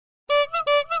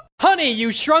Honey,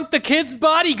 you shrunk the kid's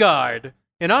bodyguard.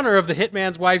 In honor of the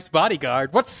hitman's wife's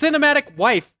bodyguard, what cinematic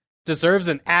wife deserves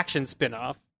an action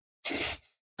spin-off?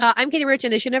 I'm Katie Rich,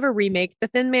 and they should never remake The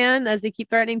Thin Man, as they keep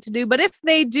threatening to do. But if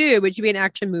they do, it should be an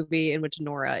action movie in which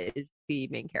Nora is the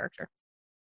main character.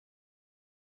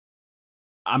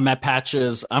 I'm Matt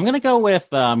Patches. I'm going to go with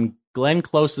Glenn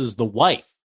Close's The Wife.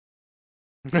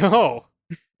 No.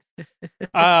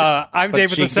 I'm But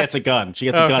David she the gets a gun. She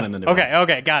gets a gun in the new one.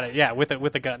 Okay, got it. Yeah, with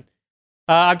a gun.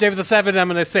 I'm David the Seven. I'm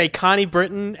going to say Connie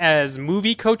Britton as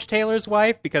movie Coach Taylor's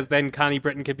wife, because then Connie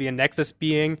Britton could be a Nexus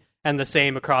being, and the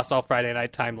same across all Friday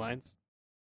night timelines.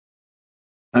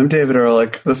 I'm David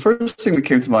Ehrlich. The first thing that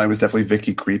came to mind was definitely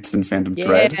Vicky Creeps and Phantom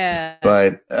Thread.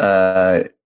 But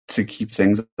to keep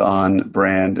things on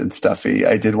brand and stuffy,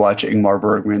 I did watch Ingmar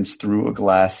Bergman's Through a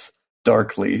Glass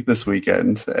Darkly this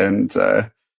weekend, and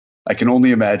I can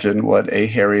only imagine what a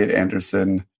Harriet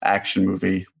Anderson action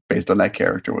movie based on that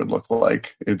character would look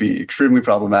like. It'd be extremely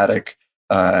problematic,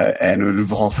 and it would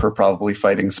involve her probably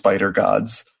fighting spider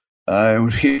gods. It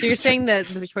would be So you're saying that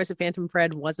the choice of Phantom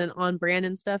Thread wasn't on brand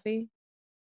and stuffy?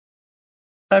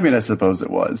 I mean, I suppose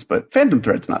it was, but Phantom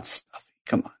Thread's not stuffy.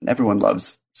 Come on. Everyone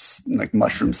loves like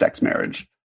mushroom sex marriage.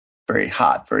 Very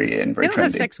hot, very in, very trendy. They don't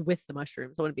have sex with the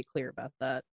mushrooms. I want to be clear about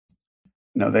that.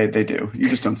 No, they do. You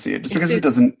just don't see it. Just because it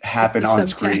doesn't happen on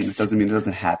screen, it doesn't mean it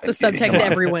doesn't happen. The subtext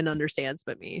everyone understands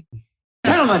but me.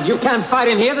 Gentlemen, you can't fight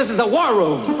in here. This is the war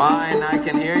room. Fine, I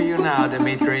can hear you now,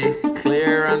 Dimitri.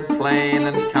 Clear and plain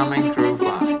and coming through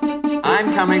fine.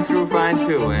 I'm coming through fine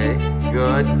too, eh?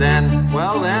 Good. Then,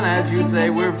 as you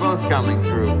say, we're both coming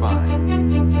through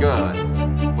fine.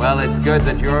 Good. Well, it's good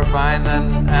that you're fine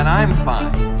and I'm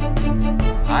fine.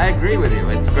 I agree with you.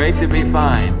 It's great to be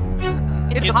fine.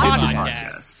 It's a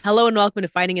podcast. Hello and welcome to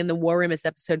Fighting in the War Room. It's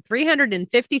episode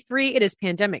 353. It is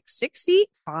Pandemic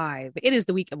 65. It is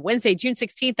the week of Wednesday, June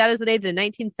 16th. That is the day that in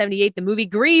 1978, the movie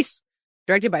Grease,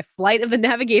 directed by Flight of the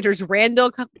Navigators,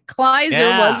 Randall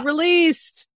Kleiser, was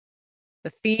released.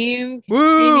 The theme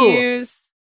continues.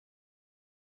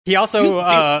 He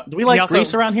also do we like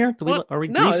Grease around here? Are we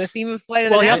no, Grease? the theme of Flight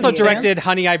of the Well, he Navigator. also directed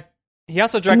Honey, I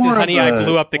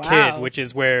Blew Up the Kid, which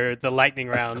is where the lightning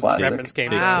round classic reference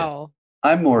came Wow.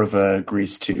 I'm more of a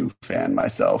Grease 2 fan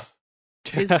myself.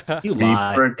 from. You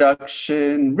lie.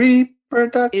 Reproduction.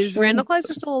 Is Randall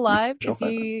Kleiser still alive? Is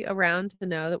he around to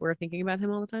know that we're thinking about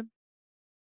him all the time?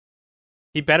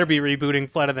 He better be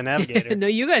rebooting Flight of the Navigator. No,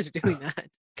 you guys are doing that.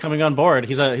 Coming on board.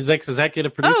 He's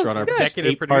executive producer on our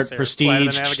Executive eight-part producer, Flight of the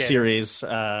prestige Navigator. series.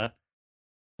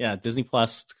 Disney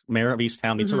Plus, Mayor of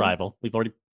Easttown meets Arrival. We've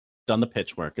already done the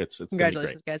pitch work. It's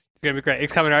Congratulations, guys. It's going to be great.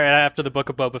 It's coming right after the Book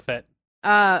of Boba Fett.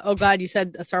 Oh God, you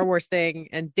said a Star Wars thing,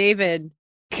 and David,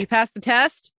 you passed the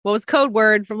test. What was the code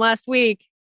word from last week?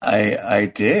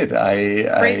 I did.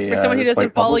 For someone who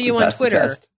doesn't follow you on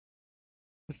Twitter.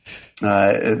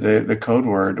 The code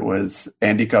word was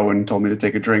Andy Cohen told me to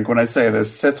take a drink. When I say the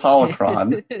Sith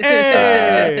holocron,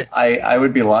 Hey! I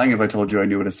would be lying if I told you I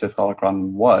knew what a Sith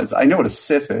holocron was. I know what a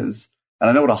Sith is, and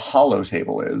I know what a holo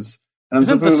table is. And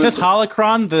Isn't the Sith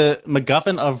holocron the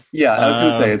MacGuffin of... Yeah, I was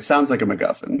going to say, it sounds like a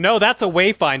MacGuffin. No, that's a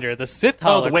Wayfinder. The Sith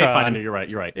holocron the Wayfinder.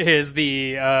 You're right. is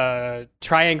the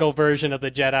triangle version of the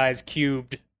Jedi's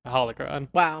cubed holocron.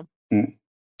 Wow.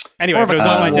 Anyway, More of it was a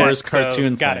on my Star Wars desk,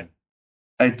 cartoon so got thing.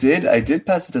 it. I did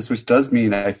pass the test, which does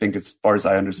mean, I think, as far as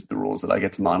I understood the rules, that I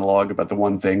get to monologue about the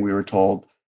one thing we were told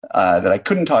that I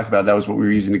couldn't talk about. That was what we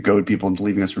were using to goad people into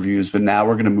leaving us reviews. But now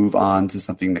we're going to move on to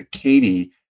something that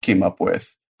Katie came up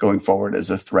with going forward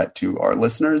as a threat to our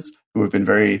listeners, who have been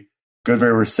very good,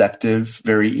 very receptive,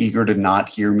 very eager to not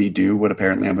hear me do what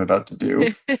apparently I'm about to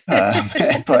do.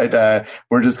 But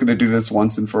we're just going to do this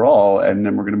once and for all, and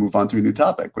then we're going to move on to a new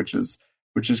topic, which is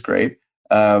great.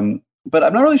 But I'm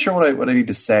not really sure what I need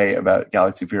to say about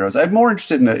Galaxy of Heroes. I'm more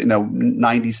interested in a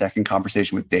 90-second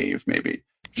conversation with Dave, maybe.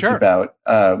 Just about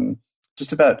the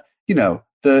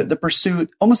pursuit,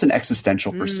 almost an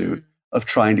existential pursuit of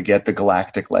trying to get the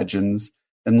galactic legends.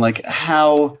 And like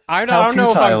how I don't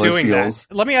know if I'm doing feels.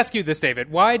 that. Let me ask you this,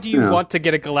 David. Why do you want to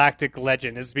get a galactic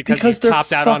legend? Is it because you they're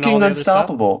topped out on all fucking the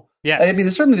unstoppable. Other stuff? Yes. I mean,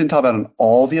 they certainly didn't top out on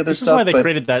all the other This stuff. is why they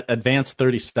created that advanced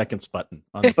 30 seconds button.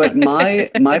 But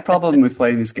my problem with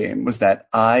playing this game was that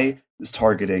I was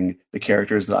targeting the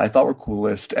characters that I thought were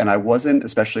coolest, and I wasn't,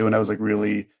 especially when I was like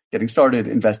really getting started,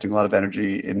 investing a lot of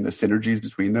energy in the synergies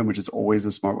between them, which is always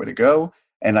a smart way to go.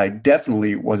 And I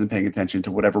definitely wasn't paying attention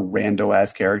to whatever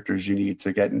rando-ass characters you need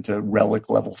to get into Relic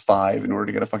level 5 in order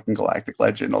to get a fucking Galactic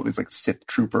Legend. All these like Sith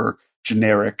Trooper,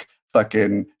 generic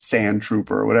fucking Sand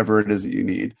Trooper, whatever it is that you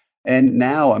need. And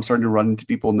now I'm starting to run into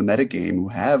people in the metagame who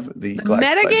have the Galactic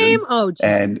metagame? Legends, Oh, Jesus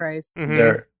and Christ.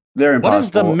 they're They're What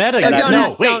is the impossible. meta? No, that? don't No,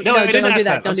 ask- wait, don't- no, no, I didn't don't do ask that.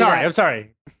 that. Don't I'm do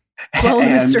sorry. that. Well,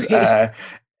 mystery.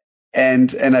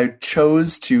 And I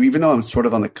chose to, even though I'm sort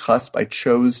of on the cusp, I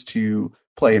chose to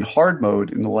play in hard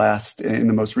mode in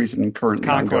the most recent and currently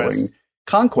ongoing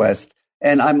Conquest,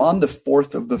 and I'm on the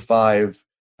fourth of the 5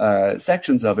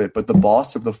 sections of it. But the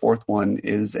boss of the fourth one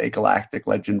is a galactic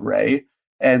legend, Rey,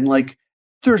 and like,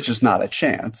 there's just not a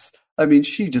chance. I mean,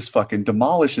 she just fucking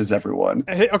demolishes everyone.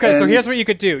 Okay, so here's what you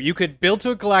could do. You could build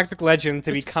to a galactic legend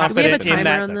to be confident Do we have a in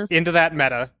timer on this? into that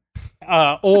meta.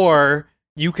 Or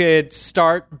you could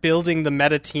start building the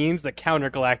meta teams that counter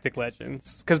galactic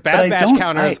legends. Because But I Bad don't-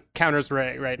 Batch counters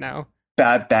Rey right now.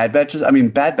 Bad Batch is, I mean,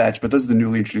 Bad Batch, but those are the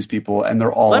newly introduced people, and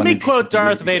they're all. Let me uninteresting quote to me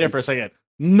Darth Vader because- for a second.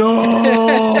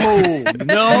 No,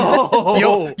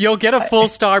 no. You'll get a full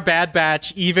star Bad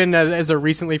Batch even as a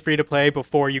recently free to play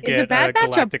before you Is get a Bad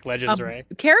Batch Galactic Legends a Rey.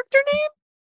 character name?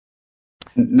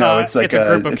 No, it's like a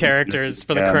group of it's a- characters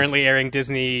for the yeah. currently airing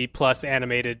Disney Plus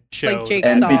animated show. Like Jake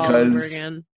And Saul because- over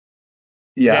again.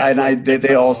 Yeah, Yeah, and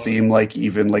they all seem like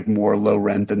even like more low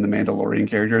rent than the Mandalorian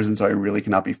characters, and so I really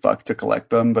cannot be fucked to collect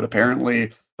them. But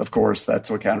apparently, of course, that's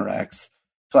what counteracts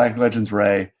Galactic Legends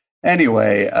Rey.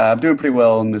 Anyway, I'm doing pretty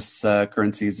well in this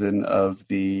current season of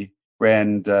the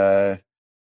Grand Arena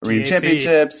GAC.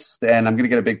 Championships, and I'm going to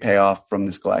get a big payoff from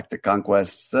this Galactic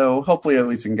Conquest. So hopefully, at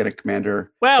least I can get a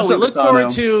commander. Well, we look Ahsoka forward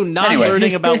Tano. to not Anyway.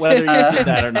 learning about whether you did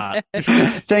that or not.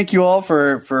 Thank you all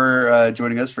for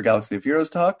joining us for Galaxy of Heroes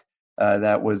Talk.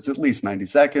 That was at least 90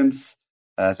 seconds.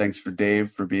 Thanks for Dave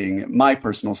for being my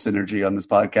personal synergy on this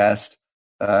podcast.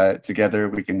 Together,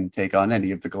 we can take on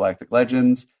any of the Galactic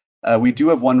Legends. We do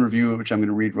have one review, which I'm going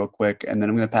to read real quick, and then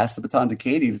I'm going to pass the baton to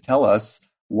Katie to tell us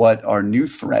what our new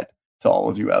threat to all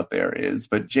of you out there is.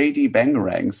 But JD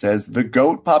Bangarang says, the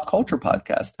GOAT Pop Culture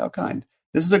Podcast. How kind.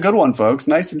 This is a good one, folks.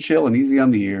 Nice and chill and easy on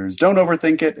the ears. Don't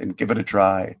overthink it and give it a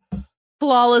try.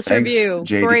 Flawless Thanks, review.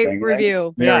 JD Great Bangarang.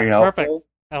 review. Very Yeah, helpful. perfect.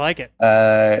 I like it.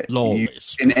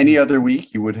 In any other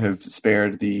week, you would have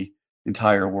spared the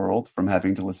entire world from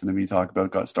having to listen to me talk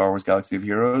about Star Wars Galaxy of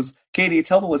Heroes. Katie,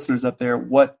 tell the listeners up there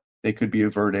what they could be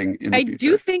averting in the I future.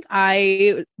 do think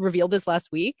I revealed this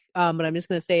last week, but I'm just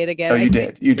going to say it again. Oh, you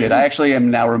did. You did. I actually am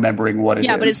now remembering what it is.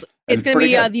 Yeah, but it's and going to pretty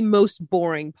be good. the most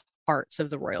boring parts of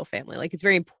the royal family. Like, it's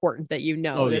very important that you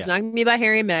know. Oh, It's yeah. not going to be about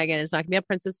Harry and Meghan. It's not going to be about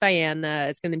Princess Diana.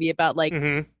 It's going to be about like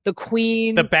Mhm. the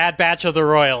queen. The Bad Batch of the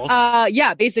Royals.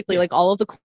 Yeah, basically, like all of the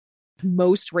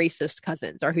most racist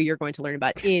cousins are who you're going to learn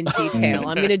about in detail.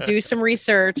 I'm going to do some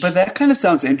research. But that kind of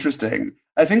sounds interesting.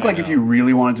 I think, I like, if know. you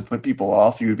really wanted to put people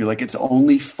off, you would be like, it's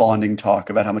only fawning talk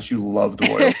about how much you love the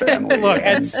royal family. Look,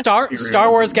 and Star imperialism.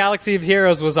 Wars Galaxy of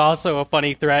Heroes was also a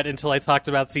funny threat until I talked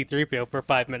about C-3PO for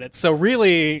 5 minutes. So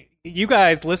really, you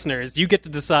guys, listeners, you get to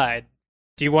decide.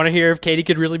 Do you want to hear if Katie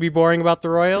could really be boring about the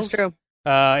Royals? It's true.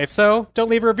 If so, don't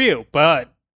leave a review.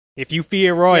 But if you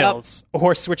fear Royals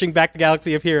or switching back to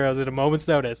Galaxy of Heroes at a moment's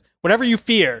notice, whatever you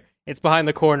fear, it's behind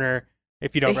the corner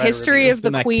if you don't The write a history review. of the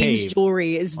In that queen's cave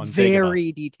jewelry is on Dagobah.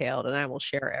 very detailed, and I will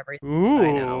share everything. Ooh.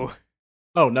 I know.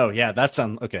 Oh no, yeah, that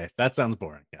sounds okay. That sounds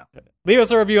boring. Yeah. Leave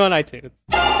us a review on iTunes.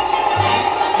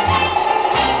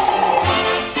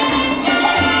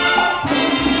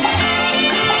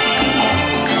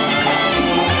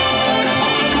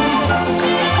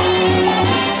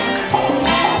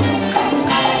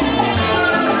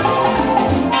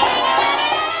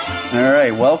 All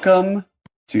right, welcome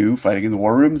to Fighting in the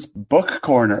War Room's Book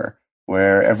Corner,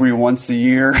 where every once a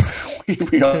year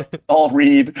we all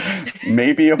read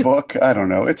maybe a book. I don't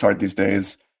know. It's hard these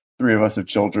days. 3 of us have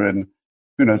children.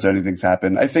 Who knows if anything's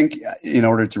happened. I think in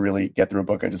order to really get through a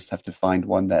book, I just have to find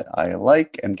one that I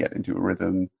like and get into a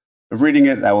rhythm of reading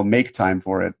it, and I will make time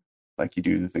for it, like you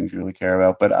do the things you really care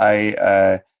about. But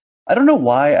I don't know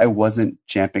why I wasn't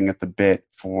champing at the bit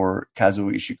for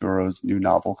Kazuo Ishiguro's new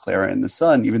novel, Clara and the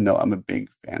Sun, even though I'm a big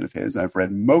fan of his and I've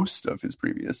read most of his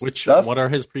previous stuff. What are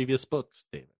his previous books,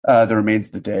 David? The Remains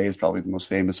of the Day is probably the most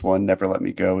famous one. Never Let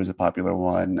Me Go is a popular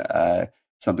one.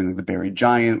 Something like The Buried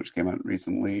Giant, which came out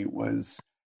recently, was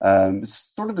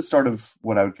sort of the start of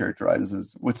what I would characterize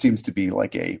as what seems to be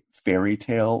like a fairy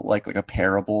tale, like a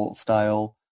parable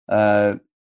style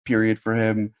period for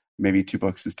him. Maybe 2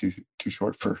 books is too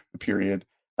short for a period.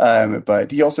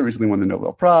 But he also recently won the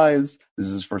Nobel Prize. This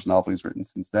is his first novel he's written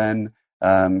since then.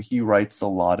 He writes a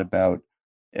lot about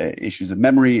issues of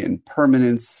memory and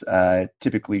permanence,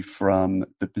 typically from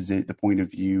the point of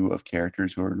view of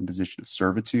characters who are in a position of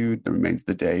servitude. The Remains of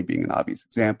the Day being an obvious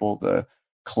example. The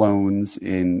clones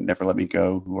in Never Let Me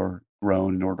Go, who are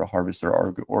grown in order to harvest their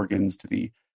organs to the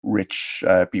rich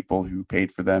people who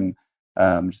paid for them.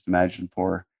 Just imagine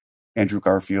poor Andrew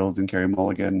Garfield and Carey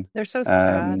Mulligan. They're so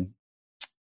sad.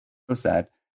 So sad.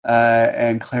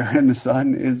 And Clara in the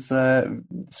Sun is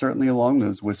certainly along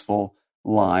those wistful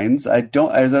lines. I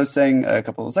don't, as I was saying a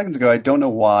couple of seconds ago, I don't know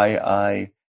why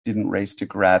I didn't race to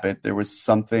grab it. There's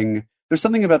something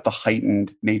about the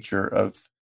heightened nature of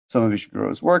some of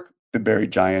Ishiguro's work. Big Berry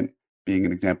Giant being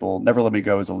an example. Never Let Me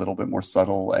Go is a little bit more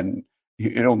subtle, and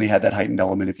it only had that heightened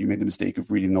element if you made the mistake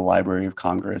of reading the Library of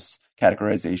Congress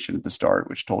categorization at the start,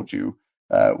 which told you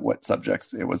what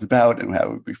subjects it was about and how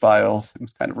it would be filed. It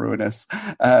was kind of ruinous.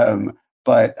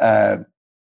 But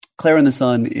Clara in the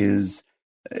Sun is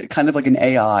kind of like an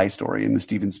AI story in the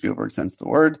Steven Spielberg sense of the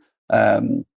word.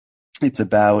 It's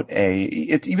about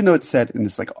even though it's set in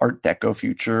this like Art Deco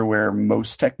future where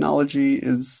most technology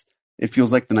it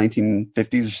feels like the 1950s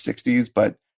or 60s,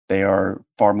 but they are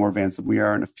far more advanced than we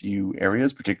are in a few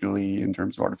areas, particularly in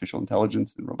terms of artificial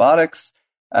intelligence and robotics.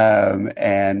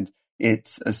 And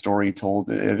it's a story told,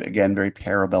 again, very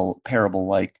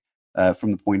parable-like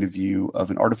from the point of view of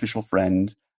an artificial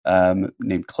friend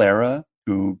named Clara,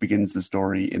 who begins the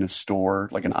story in a store,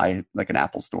 like an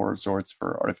Apple store of sorts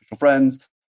for artificial friends.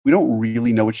 We don't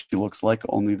really know what she looks like,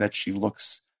 only that she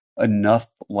looks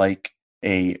enough like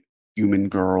a human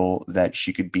girl that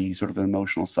she could be sort of an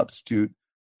emotional substitute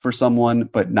for someone,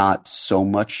 but not so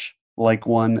much like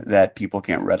one that people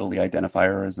can't readily identify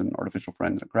her as an artificial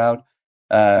friend in a crowd.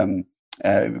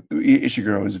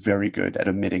 Ishiguro is very good at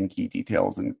omitting key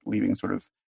details and leaving sort of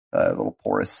little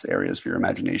porous areas for your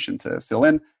imagination to fill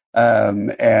in.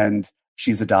 And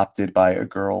she's adopted by a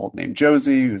girl named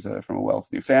Josie, who's from a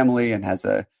wealthy family and has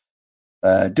a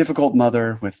difficult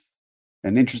mother with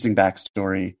an interesting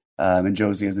backstory. And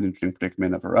Josie has an interesting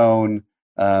predicament of her own.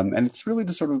 And it's really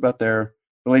just sort of about their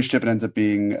relationship. It ends up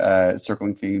being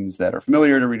circling themes that are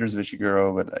familiar to readers of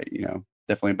Ishiguro, but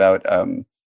definitely about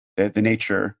the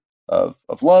nature of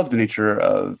love, the nature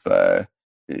of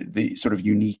the sort of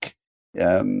unique,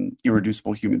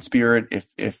 irreducible human spirit.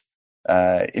 If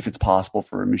it's possible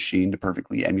for a machine to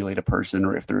perfectly emulate a person,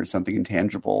 or if there is something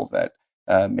intangible that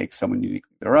makes someone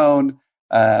uniquely their own.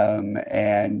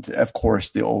 And of course,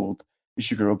 the old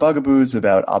Ishiguro bugaboos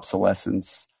about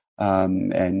obsolescence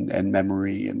and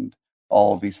memory and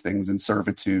all of these things, and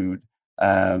servitude.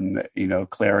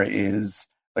 Clara is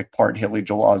like part Haley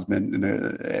Joel Osment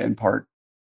and part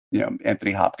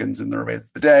Anthony Hopkins in The Remains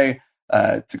of the Day,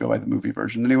 to go by the movie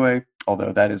version anyway,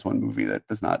 although that is one movie that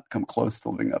does not come close to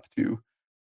living up to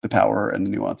the power and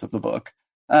the nuance of the book.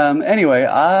 Anyway,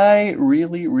 I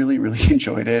really, really, really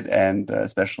enjoyed it, and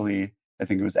especially I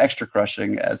think it was extra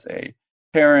crushing as a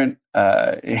parent.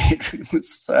 It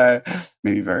was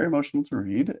maybe very emotional to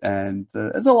read, and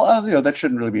as a lot, that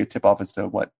shouldn't really be a tip off as to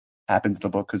what happens in the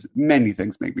book, because many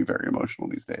things make me very emotional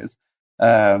these days.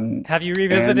 Have you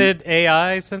revisited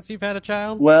AI since you've had a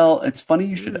child? Well, it's funny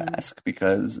you should ask,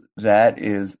 because that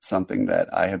is something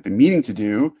that I have been meaning to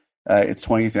do. Its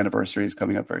 20th anniversary is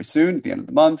coming up very soon, at the end of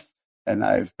the month,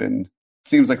 and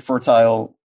seems like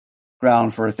fertile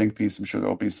ground for a think piece. I'm sure there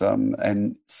will be some.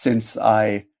 And since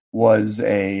I was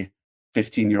a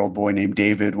 15-year-old boy named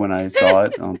David when I saw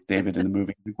it, David in the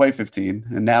movie, quite 15,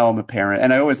 and now I'm a parent,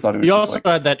 and I always thought it was. You also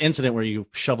had that incident where you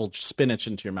shoveled spinach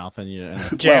into your mouth and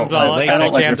jammed all. I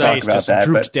don't like to talk about that,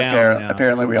 but down,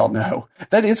 apparently we all know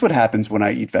that is what happens when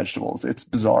I eat vegetables. It's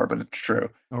bizarre, but it's true.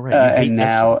 Oh, right. And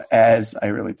now, as I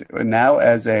really do, and now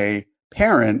as a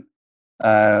parent,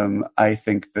 I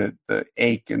think that the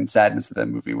ache and sadness of that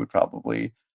movie would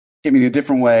probably hit me in a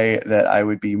different way, that I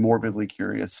would be morbidly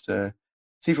curious to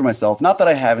see for myself. Not that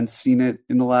I haven't seen it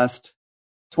in the last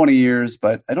 20 years,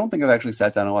 but I don't think I've actually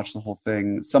sat down and watched the whole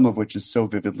thing, some of which is so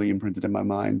vividly imprinted in my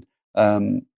mind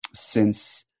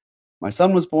since my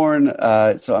son was born.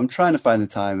 So I'm trying to find the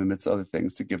time amidst other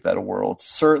things to give that a whirl. It's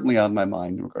certainly on my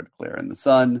mind in regard to Clara in the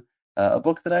Sun, a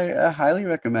book that I highly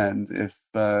recommend if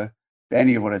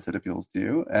any of what I said appeals to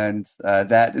you. And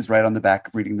that is right on the back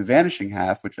of reading The Vanishing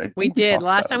Half, which we did.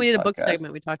 Last time we did a book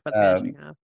segment, we talked about The Vanishing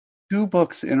Half. 2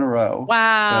 books in a row.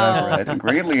 Wow. That I've read and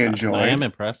greatly enjoyed. I am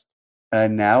impressed.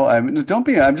 And now I'm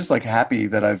just like happy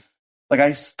that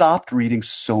I stopped reading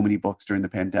so many books during the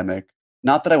pandemic.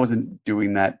 Not that I wasn't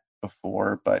doing that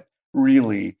before, but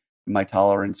really my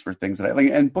tolerance for things that I like,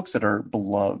 and books that are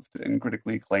beloved and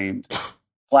critically acclaimed,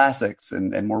 classics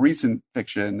and more recent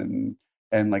fiction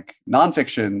and like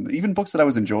nonfiction, even books that I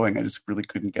was enjoying, I just really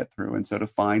couldn't get through. And so to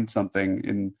find something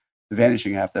in The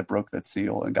Vanishing Half that broke that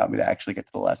seal and got me to actually get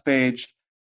to the last page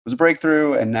was a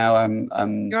breakthrough. And now I'm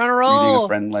You're on a roll. reading, a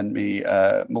friend lend me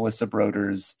Melissa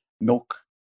Broder's Milk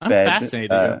I'm Bed.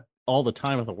 fascinated all the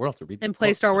time of the world to read and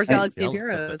play Star Wars Galaxy of the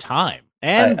Heroes. time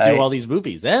and do all these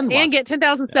movies and get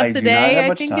 10,000 steps a do not day. have I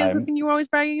much think time. is the thing you were always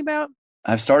bragging about.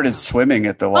 I've started swimming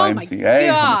at the my YMCA. I'm a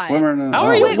God. swimmer now. How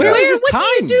are you? Wait, Where is this what do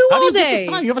time? you do How do all you get day? this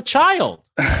time? You have a child.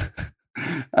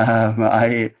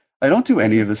 I don't do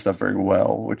any of this stuff very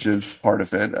well, which is part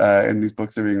of it. And these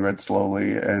books are being read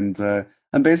slowly, and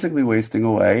I'm basically wasting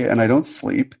away, and I don't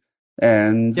sleep.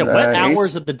 And Yeah, what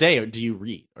hours Ace, of the day do you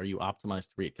read? Are you optimized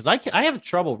to read? Because I have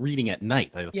trouble reading at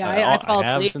night. I fall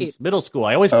have asleep. since middle school.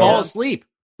 I always Oh. fall asleep.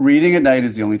 reading at night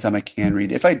is the only time I can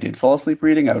read. If I did fall asleep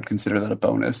reading, I would consider that a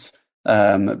bonus.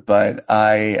 But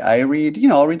I read,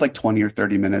 I'll read like 20 or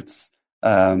 30 minutes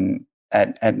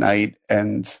at night,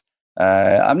 and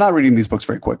I'm not reading these books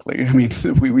very quickly. I mean,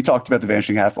 we talked about The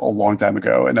Vanishing Half a long time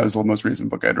ago, and that was the most recent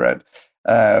book I'd read.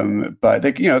 But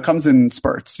it comes in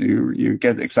spurts. You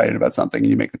get excited about something, and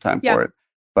you make the time for it.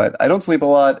 But I don't sleep a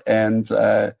lot, and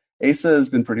Asa has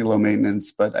been pretty low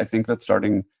maintenance, but I think that's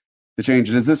starting to change.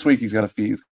 It is this week. He's got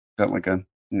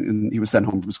he was sent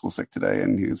home from school sick today,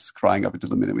 and he was crying up until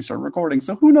the minute we started recording.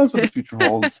 So who knows what the future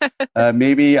holds?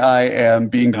 Maybe I am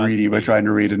being greedy by trying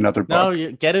to read another book. No,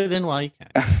 you get it in while you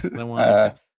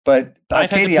can. But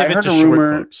Katie, I heard a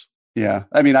rumor. Books. Yeah,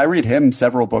 I mean, I read him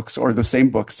several books or the same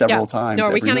book several times. No,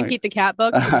 are we counting night. Pete the Cat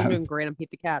books? I'm doing great on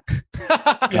Pete the Cat.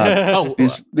 Oh,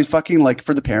 These fucking, like,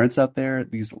 for the parents out there,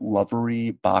 these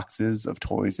Lovery boxes of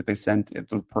toys that they sent at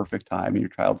the perfect time in your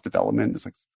child's development, this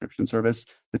like subscription service.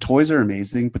 The toys are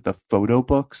amazing, but the photo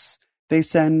books they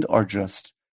send are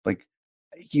just like,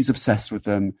 he's obsessed with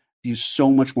them. He's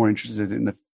so much more interested in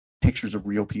the pictures of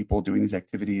real people doing these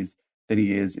activities than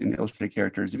he is in illustrated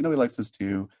characters, even though he likes those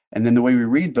too. And then the way we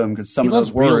read them, because some he of loves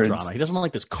those words, real drama. He doesn't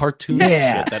like this cartoon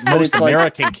Yeah, shit that but most it's like-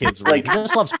 American kids read. like, He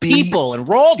just loves B- people and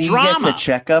raw B drama. gets a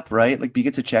checkup, right? Like B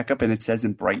gets a checkup, and it says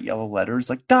in bright yellow letters,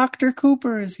 like Dr.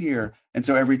 Cooper is here. And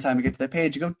so every time we get to that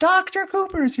page, you go, Dr.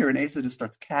 Cooper is here, and Asa just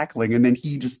starts cackling, and then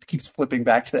he just keeps flipping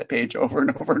back to that page over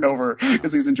and over and over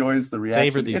because he enjoys the reaction.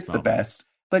 Savor these It's the moments. best.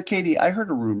 But Katie, I heard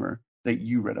a rumor that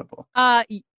you read a book.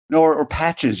 No, Or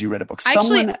Patches, you read a book.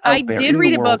 Actually, Someone out I there did in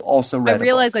read the a world book. also read I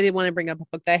realized a I did want to bring up a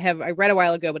book that I read a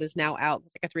while ago, but is now out.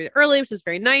 I got to read it early, which is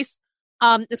very nice.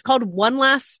 It's called One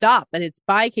Last Stop, and it's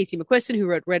by Casey McQuiston, who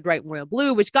wrote Red, White, and Royal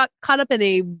Blue, which got caught up in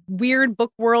a weird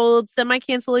book world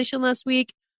semi-cancellation last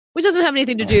week, which doesn't have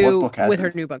anything to What do book with her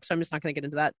hasn't? new book, so I'm just not going to get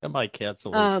into that. Am I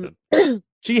cancellation?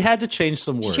 She had to change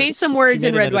some words. She changed some words She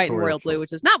in made an Red, White, and editorial Royal Blue, choice.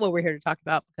 which is not what we're here to talk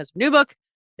about, because her new book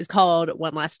is called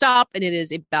One Last Stop, and it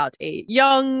is about a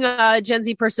young Gen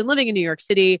Z person living in New York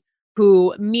City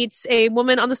who meets a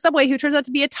woman on the subway who turns out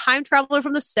to be a time traveler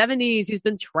from the 70s who's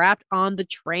been trapped on the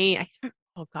train.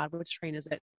 Oh God, which train is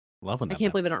it? Loving I that.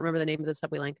 can't believe I don't remember the name of the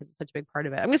subway line because it's such a big part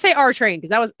of it. I'm gonna say our train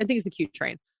because I think it's the cute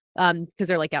train because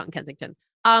they're like out in Kensington.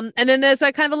 And then there's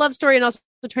a kind of a love story and also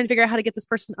trying to figure out how to get this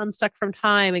person unstuck from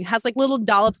time, and has like little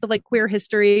dollops of like queer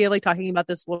history, like talking about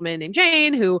this woman named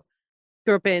Jane who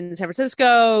grew up in San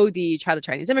Francisco, the child of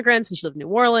Chinese immigrants, and she lived in New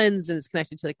Orleans and is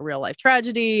connected to like a real life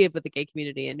tragedy with the gay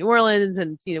community in New Orleans,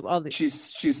 and all the She's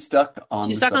stuck on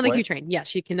she's the stuck on the subway? Q train. Yes,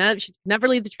 she never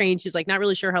leave the train. She's like not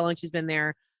really sure how long she's been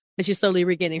there, and she's slowly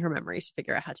regaining her memories to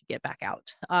figure out how to get back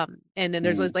out. And then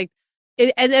there's like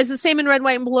it, and as the same in Red,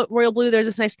 White, and Royal Blue, there's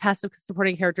this nice cast of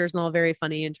supporting characters and all very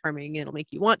funny and charming. It'll make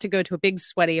you want to go to a big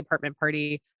sweaty apartment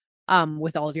party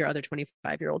with all of your other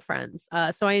 25-year-old friends.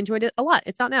 So I enjoyed it a lot.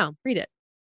 It's out now. Read it.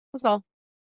 That's all.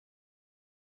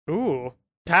 Ooh,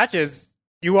 Patches,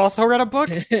 you also read a book?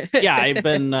 Yeah, I've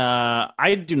been.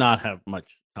 I do not have much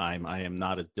time. I am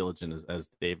not as diligent as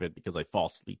David because I fall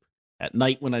asleep at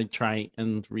night when I try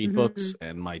and read books,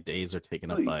 and my days are taken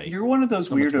up by. You're one of those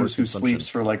so much work weirdos who consumption. sleeps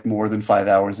for like more than 5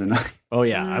 hours a night. Oh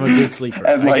yeah, I'm a good sleeper.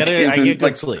 And, like, I get isn't, good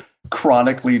like, sleep.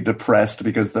 Chronically depressed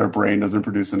because their brain doesn't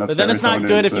produce enough. But then it's not serotonin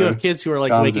good if you to have kids who are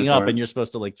like compensate waking up for it. and you're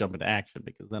supposed to like jump into action,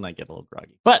 because then I get a little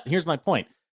groggy. But here's my point.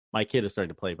 My kid is starting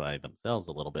to play by themselves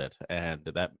a little bit, and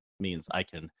that means I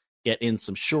can get in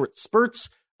some short spurts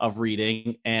of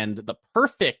reading. And the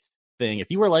perfect thing, if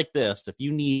you were like this, if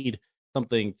you need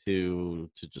something to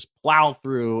just plow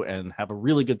through and have a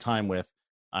really good time with,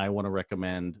 I want to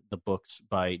recommend the books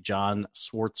by John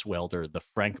Swartzwelder, the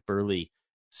Frank Burley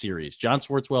series. John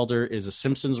Swartzwelder is a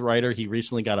Simpsons writer. He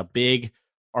recently got a big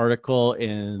article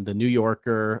in the New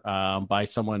Yorker by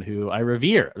someone who I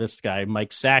revere. This guy,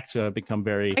 Mike Sachs, who I've become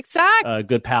very Exact.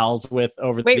 good pals with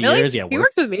over Wait, the really? years. Yeah, He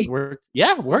works with me. Worked.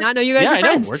 Not know you guys yeah, are I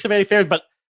friends. know. Worked at Vanity Fair, but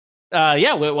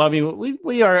well, I mean,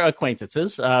 we are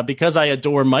acquaintances because I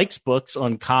adore Mike's books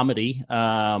on comedy.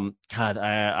 Killing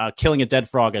a Dead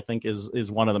Frog, I think,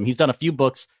 is one of them. He's done a few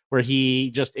books where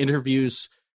he just interviews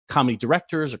comedy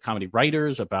directors or comedy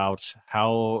writers about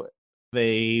how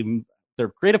their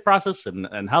creative process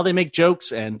and how they make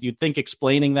jokes. And you'd think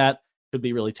explaining that could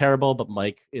be really terrible, but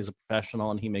Mike is a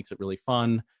professional and he makes it really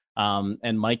fun.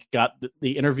 And Mike got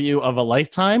the interview of a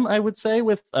lifetime, I would say,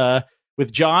 with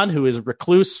John, who is a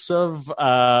reclusive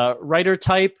writer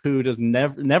type who does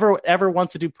never ever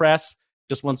wants to do press,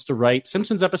 just wants to write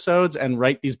Simpsons episodes and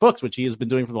write these books, which he has been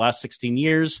doing for the last 16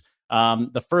 years.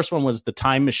 The first one was The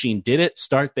Time Machine Did It.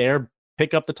 Start there,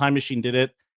 pick up The Time Machine Did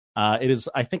It. It is,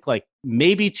 I think, like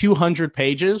maybe 200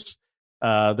 pages.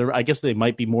 I guess they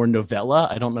might be more novella.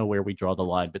 I don't know where we draw the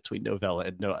line between novella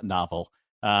and novel.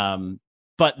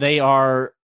 But they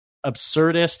are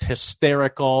absurdist,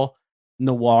 hysterical,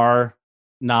 noir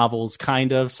novels,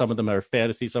 kind of. Some of them are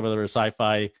fantasy, some of them are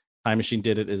sci-fi. Time Machine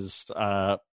Did It is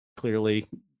clearly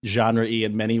genre-y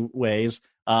in many ways.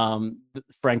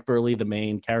 Frank Burley, the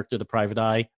main character, the private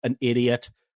eye, an idiot.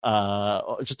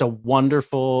 Just a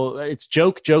wonderful, it's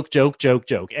joke.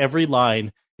 Every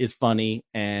line is funny,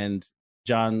 and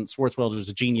John Swartzwelder is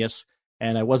a genius.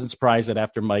 And I wasn't surprised that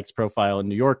after Mike's profile in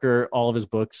New Yorker, all of his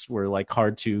books were like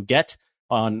hard to get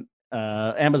on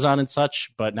Amazon and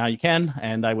such, but now you can,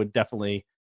 and I would definitely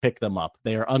pick them up.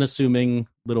 They are unassuming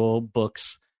little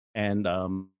books and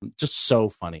just so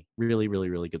funny. Really, really,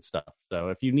 really good stuff. So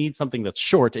if you need something that's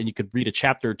short and you could read a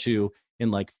chapter or two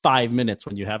in like 5 minutes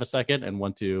when you have a second and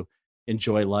want to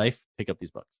enjoy life, pick up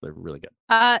these books. They're really good.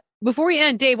 Before we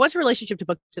end, Dave, what's your relationship to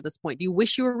books at this point? Do you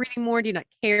wish you were reading more? Do you not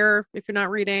care if you're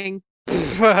not reading? Do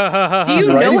you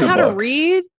know how to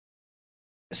read?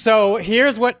 So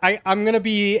here's what I'm going to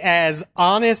be as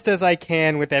honest as I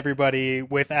can with everybody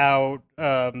without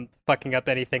fucking up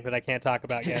anything that I can't talk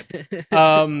about yet.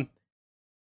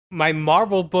 My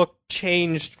Marvel book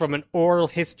changed from an oral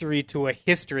history to a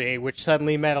history, which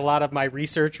suddenly meant a lot of my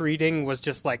research reading was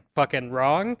just like fucking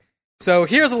wrong. So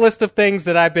here's a list of things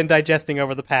that I've been digesting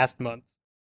over the past month.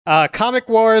 Comic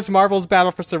Wars, Marvel's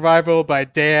Battle for Survival by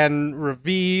Dan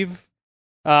Revive.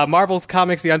 Marvel's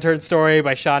Comics, The Unturned Story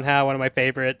by Sean Howe, one of my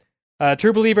favorite.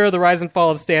 True Believer, The Rise and Fall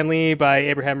of Stan Lee by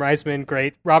Abraham Reisman,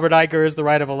 great. Robert Iger's The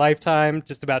Ride of a Lifetime,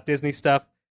 just about Disney stuff.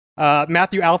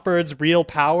 Matthew Alford's Real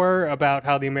Power, about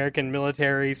how the American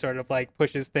military sort of like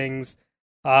pushes things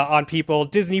on people.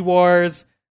 Disney Wars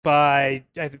by,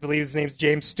 I believe his name's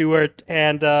James Stewart,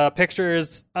 and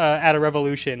Pictures at a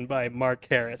Revolution by Mark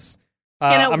Harris.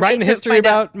 I'm writing a history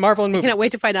about Marvel and movies. Cannot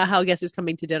wait to find out how Guess Who's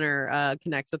Coming to Dinner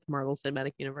connects with the Marvel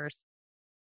Cinematic Universe.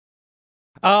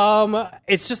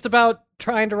 It's just about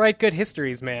trying to write good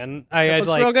histories, man. I had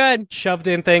like real good. shoved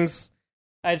in things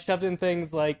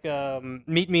like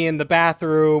Meet Me in the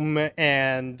Bathroom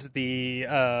and the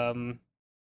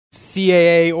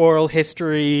CAA oral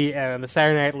history and the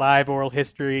Saturday Night Live oral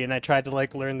history, and I tried to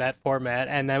like learn that format,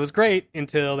 and that was great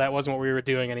until that wasn't what we were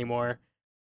doing anymore.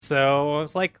 So I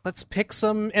was like, let's pick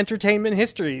some entertainment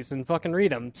histories and fucking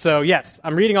read them. So yes,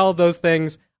 I'm reading all of those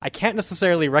things. I can't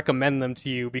necessarily recommend them to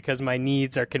you because my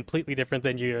needs are completely different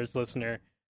than yours, listener.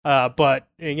 But,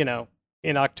 you know,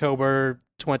 in October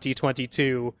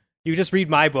 2022, you just read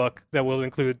my book that will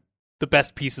include the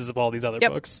best pieces of all these other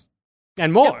books.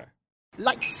 And more. Yep.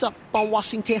 Lights up on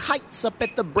Washington Heights, up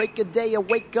at the break of day. I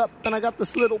wake up and I got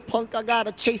this little punk I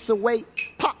gotta chase away.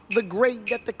 Pop the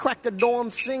grade at the crack of dawn,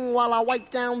 sing while I wipe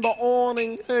down the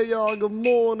awning. Hey y'all, good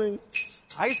morning.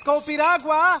 Ice cold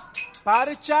piragua,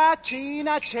 parcha,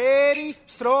 china, cherry,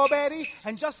 strawberry,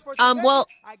 and just for well,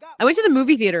 I went to the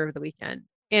movie theater over the weekend,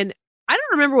 and I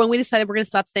don't remember when we decided we're going to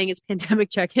stop saying it's pandemic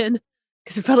check-in,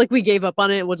 because it felt like we gave up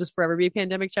on it. It will just forever be a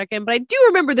pandemic check-in. But I do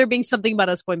remember there being something about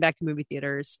us going back to movie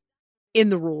theaters in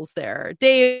the rules there.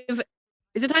 Dave,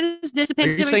 is it time to ditch the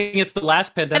pandemic? Are you saying it's the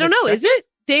last pandemic? I don't know. Is it?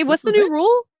 Dave, what's the new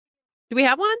rule? Do we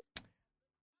have one?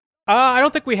 I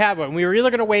don't think we have one. We were either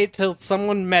going to wait till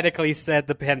someone medically said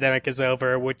the pandemic is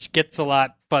over, which gets a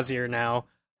lot fuzzier now,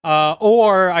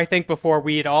 or I think before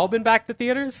we'd all been back to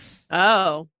theaters.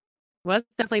 Oh. Well, that's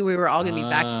definitely we were all going to be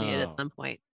vaccinated at some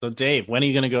point. So, Dave, when are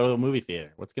you going to go to a movie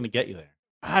theater? What's going to get you there?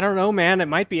 I don't know, man. It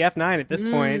might be F9 at this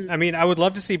point. I mean, I would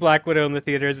love to see Black Widow in the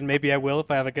theaters, and maybe I will if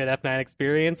I have a good F9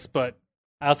 experience, but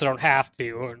I also don't have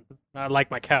to. I like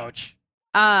my couch.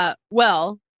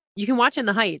 Well, you can watch In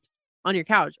the Heights on your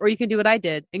couch, or you can do what I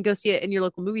did and go see it in your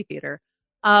local movie theater,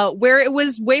 where it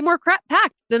was way more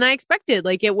packed than I expected.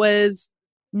 Like, it was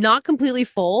not completely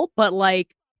full, but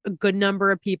like a good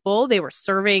number of people. They were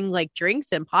serving like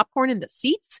drinks and popcorn in the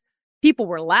seats. People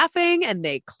were laughing and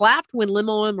they clapped when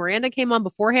Lin-Manuel Miranda came on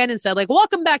beforehand and said, like,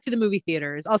 welcome back to the movie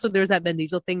theaters. Also, there's that Vin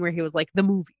Diesel thing where he was like, the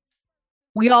movies.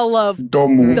 We all love the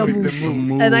movies.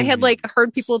 And I had like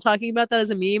heard people talking about that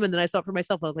as a meme, and then I saw it for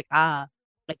myself. I was like, I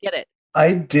get it.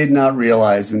 I did not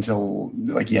realize until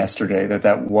like yesterday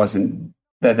that wasn't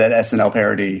that SNL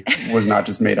parody was not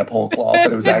just made up whole cloth,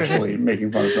 that it was actually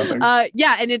making fun of something.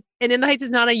 Yeah, and In the Heights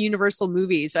is not a Universal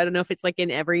movie, so I don't know if it's like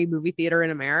in every movie theater in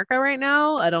America right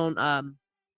now. I don't.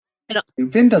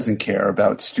 Vin doesn't care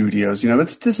about studios.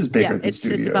 This is bigger than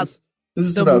studios. This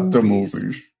is about the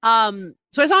movies.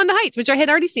 So I saw In the Heights, which I had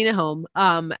already seen at home,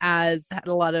 as had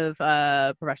a lot of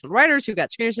professional writers who got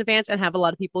screeners in advance and have a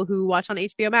lot of people who watch on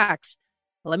HBO Max.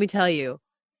 But let me tell you,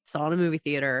 saw it in a movie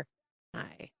theater.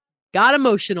 I got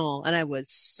emotional, and I was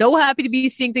so happy to be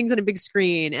seeing things on a big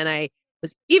screen, and I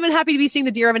was even happy to be seeing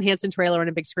the Dear Evan Hansen trailer on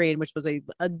a big screen, which was a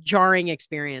jarring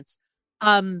experience.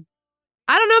 I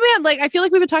don't know, man. Like, I feel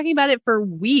like we've been talking about it for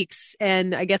weeks,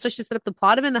 and I guess I should set up the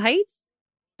plot of In the Heights.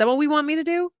 Is that what we want me to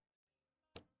do?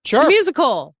 Sure. It's a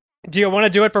musical. Do you want to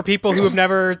do it for people who have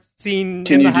never seen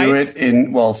Can In you the do Heights? it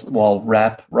in while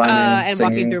rap rhyming And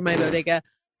singing? walking through my bodega.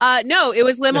 No, it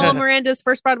was Lin-Manuel Miranda's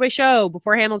first Broadway show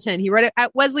before Hamilton. He wrote it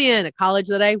at Wesleyan, a college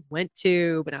that I went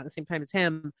to, but not at the same time as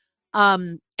him.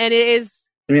 And it is.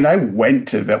 I mean, I went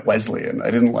to that Wesleyan.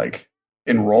 I didn't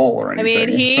enroll or anything. I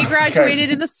mean, he graduated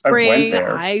in the I went spring.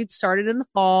 there. I started in the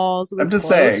fall. So I'm just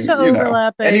saying,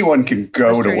 anyone can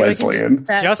go to Wesleyan.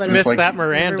 Just missed that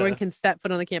Miranda. Everyone can set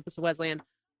foot on the campus of Wesleyan.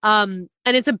 And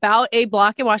it's about a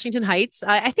block in Washington Heights.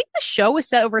 I think the show was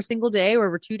set over a single day or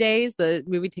over 2 days. The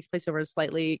movie takes place over a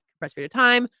slightly compressed period of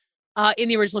time. In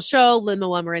the original show,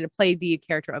 Lin-Manuel Miranda played the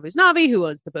character of Usnavi, who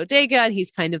owns the bodega, and he's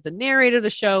kind of the narrator of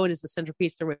the show and is the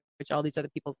centerpiece through which all these other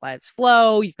people's lives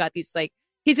flow. You've got these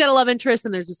he's got a love interest,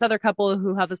 and there's this other couple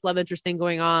who have this love interest thing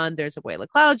going on. There's Abuela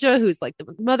Claudia, who's like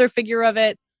the mother figure of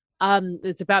it.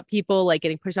 It's about people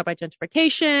getting pushed out by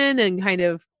gentrification and kind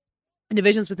of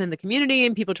divisions within the community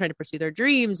and people trying to pursue their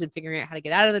dreams and figuring out how to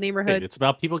get out of the neighborhood. It's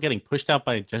about people getting pushed out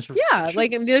by gentrification.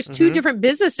 Yeah, there's two different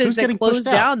businesses that closed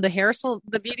down. The hair salon,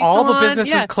 the beauty all salon. The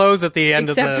businesses close at the end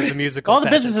of the musical. All the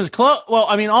businesses close. Well,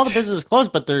 I mean, all the businesses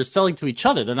closed, but they're selling to each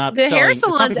other. They're not. The hair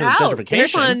salon's out. The hair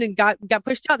salon got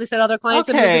pushed out. They said other clients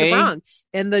had moved to the Bronx,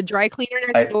 and the dry cleaner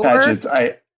next door. Patches,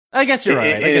 I guess you're right.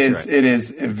 It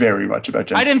is very much about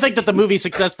gentrification. I didn't think that the movie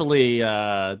successfully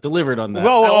delivered on that.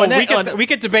 Whoa, we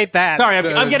could debate that. Sorry,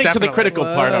 I'm getting to the critical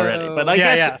part already. But I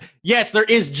guess, yes, there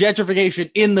is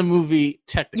gentrification in the movie,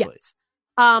 technically. Yes.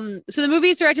 So the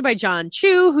movie is directed by John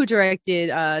Chu, who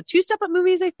directed 2 Step Up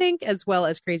movies, I think, as well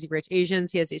as Crazy Rich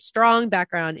Asians. He has a strong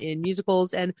background in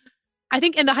musicals. And I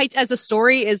think In the Heights as a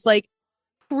story is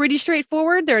pretty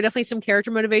straightforward. There are definitely some character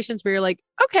motivations where you're like,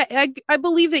 okay, I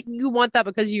believe that you want that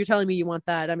because you're telling me you want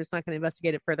that. I'm just not going to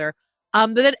investigate it further.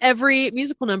 But then every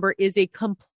musical number is a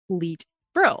complete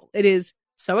thrill. It is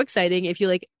so exciting. If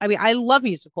you I love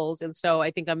musicals, and so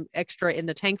I think I'm extra in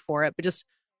the tank for it. But just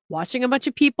watching a bunch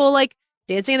of people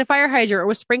dancing in a fire hydrant or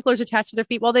with sprinklers attached to their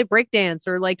feet while they break dance,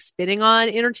 or spinning on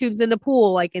inner tubes in the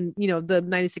pool, in the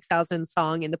 96,000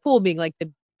 song in the pool being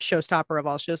the showstopper of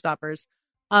all showstoppers.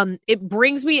 It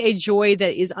brings me a joy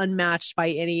that is unmatched by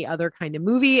any other kind of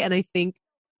movie, and I think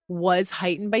was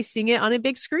heightened by seeing it on a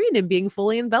big screen and being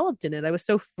fully enveloped in it. I was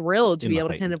so thrilled to be able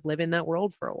to kind of live in that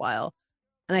world for a while.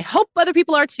 And I hope other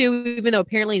people are too, even though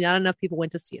apparently not enough people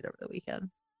went to see it over the weekend.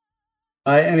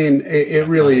 I mean, it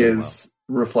really is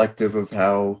reflective of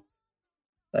how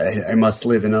I must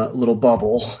live in a little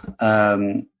bubble.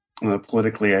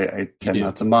 Politically, I tend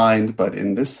not to mind, but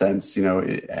in this sense,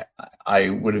 I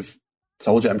would have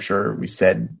told you, I'm sure we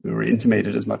were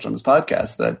intimated as much on this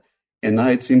podcast, that In the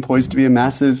Heights seemed poised to be a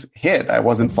massive hit. I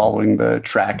wasn't following the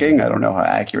tracking. I don't know how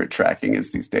accurate tracking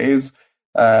is these days,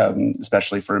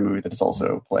 especially for a movie that is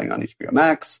also playing on HBO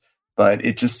Max. But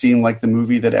it just seemed like the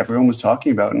movie that everyone was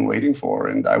talking about and waiting for.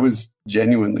 And I was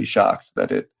genuinely shocked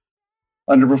that it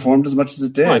underperformed as much as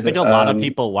it did. Well, I think a lot of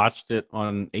people watched it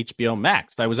on HBO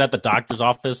Max. I was at the doctor's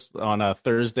office on a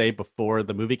Thursday before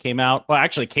the movie came out. Well,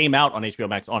 actually came out on HBO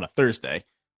Max on a Thursday.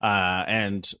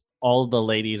 And all the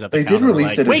ladies at the counter did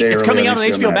release were like, it a wait, day it's early coming on out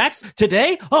on HBO Max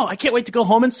today? Oh, I can't wait to go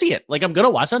home and see it. I'm going to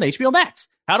watch it on HBO Max.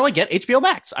 How do I get HBO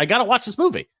Max? I got to watch this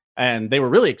movie. And they were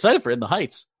really excited for In the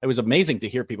Heights. It was amazing to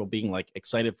hear people being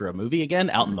excited for a movie again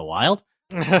out in the wild.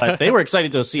 But they were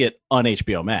excited to see it on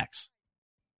HBO Max.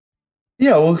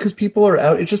 Yeah, well, because people are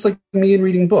out. It's just like me and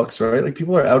reading books, right?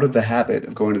 People are out of the habit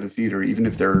of going to the theater, even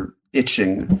if they're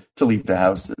itching to leave the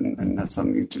house and have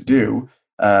something to do.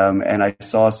 And I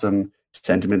saw some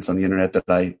sentiments on the internet that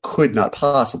I could not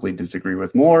possibly disagree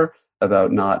with more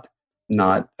about not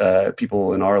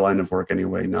people in our line of work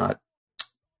anyway, not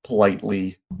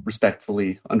politely,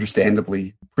 respectfully,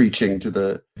 understandably preaching to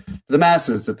the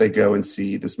masses that they go and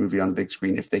see this movie on the big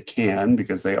screen if they can,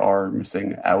 because they are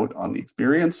missing out on the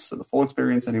experience, so the full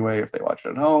experience anyway, if they watch it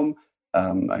at home.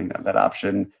 That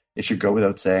option it should go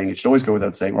without saying. It should always go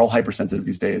without saying. We're all hypersensitive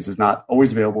these days. It's not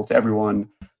always available to everyone.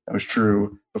 That was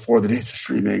true before the days of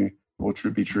streaming. It will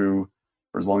be true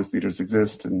for as long as theaters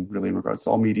exist, and really in regards to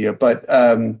all media. But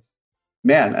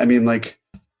man, I mean, like,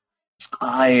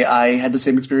 I had the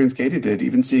same experience Katie did,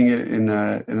 even seeing it in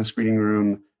a screening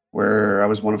room where I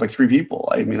was one of like 3 people.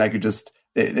 I mean, I could just,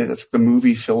 the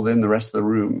movie filled in the rest of the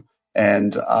room,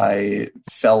 and I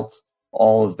felt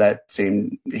all of that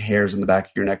same hairs in the back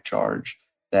of your neck charge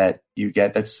that you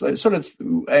get. That's sort of,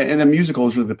 and a musical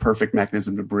is really the perfect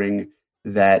mechanism to bring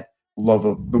that love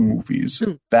of the movies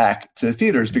back to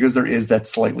theaters, because there is that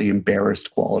slightly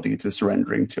embarrassed quality to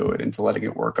surrendering to it and to letting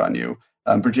it work on you.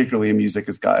 Particularly a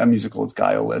musical as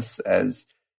guileless as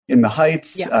In the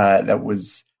Heights, that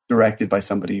was directed by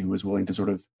somebody who was willing to sort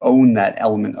of own that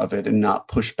element of it and not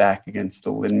push back against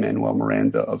the Lin-Manuel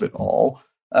Miranda of it all,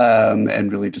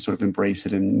 and really just sort of embrace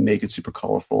it and make it super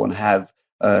colorful and have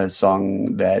a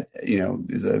song that, you know,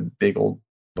 is a big old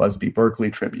Busby Berkeley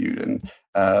tribute,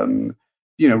 and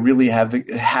you know, really have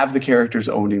the characters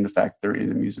owning the fact they're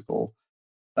in a musical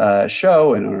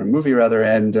show, and or a movie rather,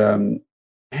 and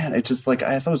man, it just, like,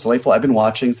 I thought it was delightful. I've been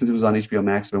watching since it was on HBO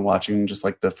Max. I've been watching just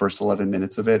like the first 11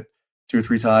 minutes of it 2 or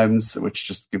 3 times, which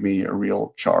just give me a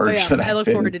real charge that I look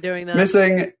forward to doing that.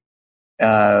 Missing.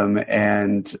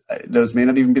 And those may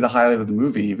not even be the highlight of the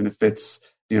movie, even if it's,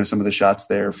 you know, some of the shots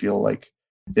there feel like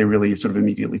they really sort of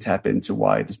immediately tap into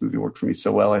why this movie worked for me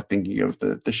so well. I'm thinking of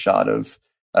the shot of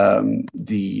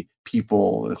the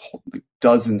people,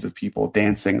 dozens of people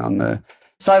dancing on the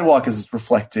sidewalk as it's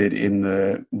reflected in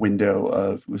the window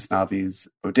of Usnavi's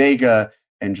bodega,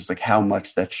 and just like how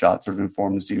much that shot sort of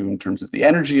informs you in terms of the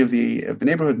energy of the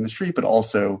neighborhood and the street, but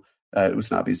also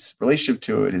Usnavi's relationship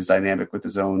to it, his dynamic with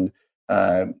his own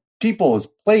people, his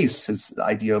place, his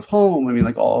idea of home. I mean,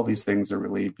 like, all of these things are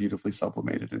really beautifully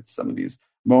sublimated in some of these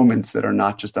moments that are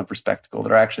not just done for spectacle,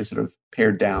 that are actually sort of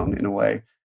pared down in a way.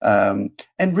 And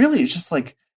really, it's just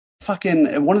like,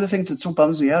 fucking, one of the things that so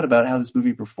bums me out about how this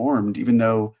movie performed, even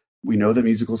though we know that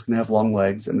musicals can have long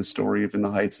legs and the story of In the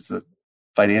Heights is a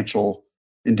financial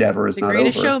endeavor, is not over. The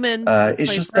Greatest Showman.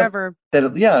 It's just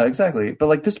that, yeah, exactly. But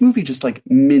like, this movie just like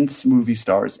mints movie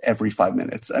stars every 5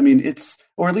 minutes. I mean,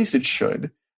 or at least it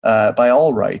should. By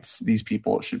all rights, these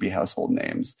people should be household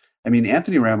names. I mean,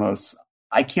 Anthony Ramos,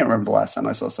 I can't remember the last time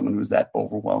I saw someone who was that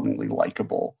overwhelmingly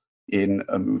likable in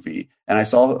a movie. And I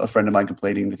saw a friend of mine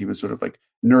complaining that he was sort of like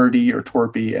nerdy or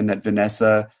twerpy, and that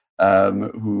Vanessa,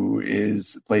 who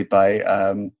is played by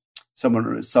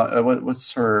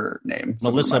what's her name?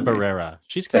 Melissa Barrera.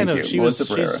 She's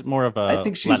she's more of a I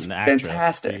think she's Latin actress.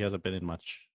 Fantastic. She hasn't been in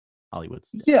much Hollywood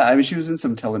stuff. Yeah, I mean, she was in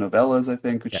some telenovelas, I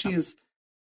think, but she's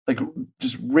like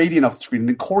just radiant off the screen. And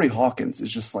then Corey Hawkins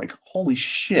is just like, holy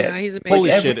shit. Yeah, he's amazing.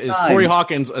 Holy shit, is Corey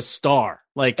Hawkins a star?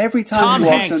 Like, every time Tom he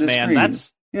walks Hanks, on the man, screen.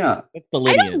 that's the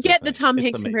I don't get the Tom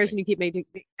Hanks comparison you keep making.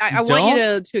 I want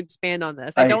you to expand on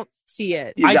this. I don't see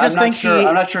it. Yeah,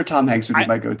 I'm not sure Tom Hanks would be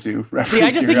my go-to reference. See,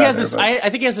 I just think he has this. I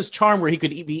think he has this charm where he could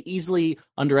be easily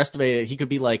underestimated. He could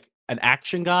be like an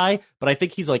action guy, but I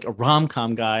think he's like a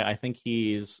rom-com guy. I think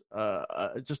he's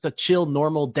just a chill,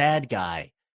 normal dad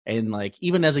guy. And like,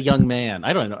 even as a young man,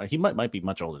 I don't know. He might be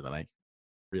much older than I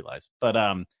realize, but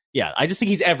yeah, I just think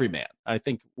he's everyman. I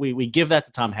think we give that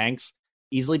to Tom Hanks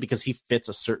easily because he fits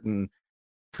a certain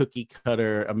cookie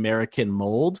cutter American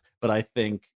mold. But I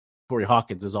think Corey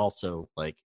Hawkins is also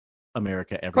like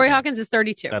America everyman. Corey Hawkins is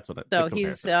 32. That's what. So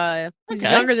he's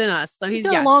younger than us. So he's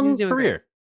got a long doing career.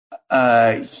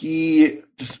 He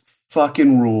just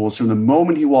fucking rules. From the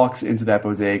moment he walks into that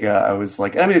bodega, I was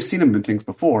like, I mean, I've seen him in things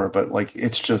before, but like,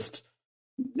 it's just,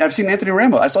 I've seen Anthony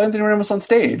Ramos. I saw Anthony Ramos on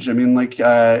stage. I mean, like,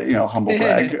 humble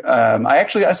brag. I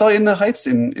saw In the Heights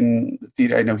in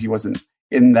theater. I know he wasn't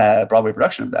in the Broadway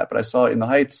production of that, but I saw In the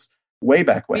Heights way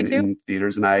back when in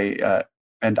theaters, and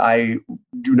I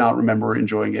do not remember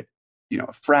enjoying it,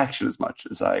 a fraction as much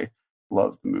as I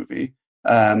loved the movie.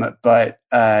 But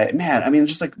man, I mean,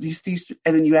 just like these,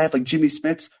 and then you add like Jimmy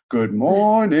Smits, "Good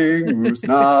Morning,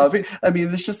 Usnavi." I mean,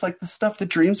 it's just like the stuff that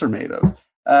dreams are made of.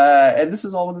 And this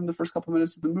is all within the first couple of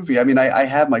minutes of the movie. I mean, I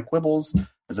have my quibbles,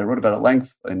 as I wrote about at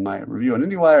length in my review on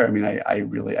IndieWire. I mean,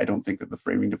 I don't think that the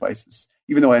framing device is,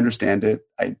 even though I understand it,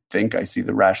 I think I see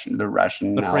the rationale.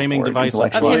 The framing device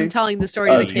of him telling the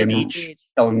story to the kids,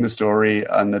 telling the story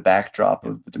on the backdrop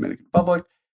of the Dominican Republic.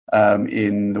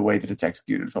 In the way that it's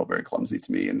executed, it felt very clumsy to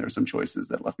me, and there were some choices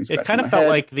that left me scratching my head. It kind of felt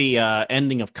like the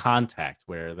ending of Contact,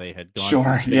 where they had gone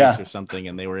to space or something,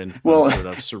 and they were in sort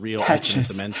of surreal alternate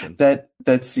dimension.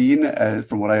 That scene,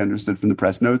 from what I understood from the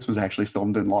press notes, was actually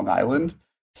filmed in Long Island.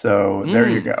 So there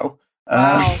you go.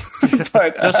 Wow.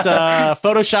 But Just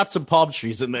Photoshop some palm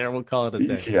trees in there. We'll call it a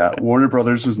day. yeah, Warner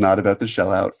Brothers was not about to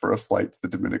shell out for a flight to the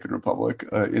Dominican Republic.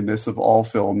 In this, of all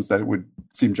films that would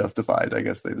seem justified, I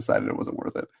guess they decided it wasn't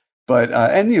worth it. But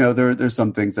and there's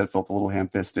some things that felt a little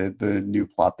ham-fisted. The new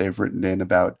plot they've written in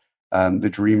about the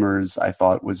Dreamers, I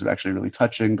thought was actually really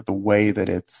touching. But the way that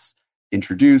it's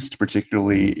introduced,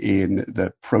 particularly in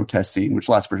the protest scene, which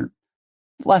lasts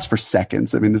for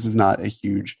seconds. I mean, this is not a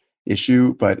huge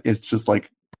issue, but it's just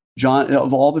like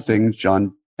of all the things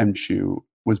John M. Chu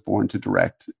was born to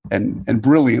direct and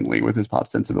brilliantly with his pop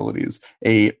sensibilities,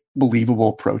 a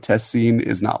believable protest scene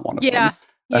is not one of them.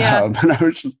 Yeah. And I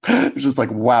was just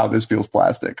like, wow, this feels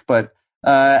plastic. But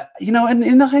and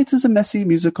In the Heights is a messy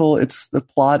musical. The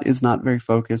plot is not very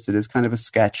focused. It is kind of a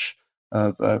sketch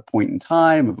of a point in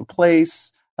time, of a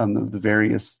place, of the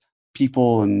various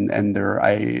people and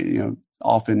their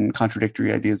often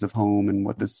contradictory ideas of home and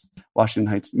what this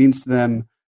Washington Heights means to them.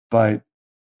 But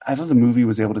I thought the movie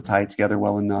was able to tie it together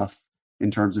well enough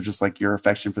in terms of just like your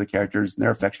affection for the characters and their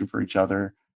affection for each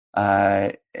other.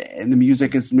 And the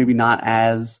music is maybe not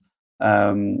as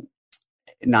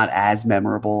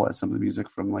memorable as some of the music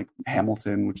from like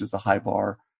Hamilton, which is a high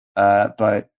bar.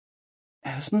 But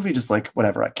this movie just like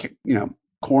whatever,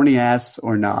 corny ass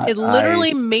or not. It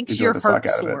literally makes your heart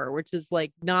sore, which is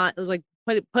like not like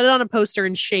put it on a poster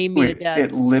and shame me to death.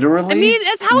 It literally. I mean,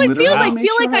 that's how it feels. I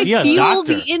feel like I feel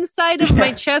doctor. the inside of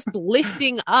my chest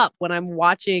lifting up when I'm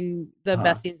watching the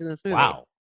best scenes in this movie. Wow.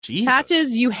 Jesus.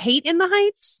 Patches, you hate In the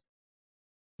Heights?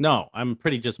 No, I'm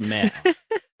pretty just mad.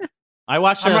 I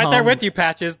watched it I'm at right there home. with you,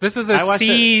 Patches. This is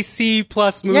a C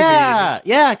plus movie.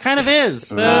 Yeah, it kind of is.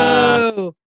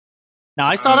 Boo. Now,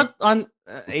 I saw it on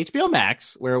HBO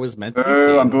Max, where it was meant to be Boo,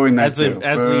 seen. I'm booing that as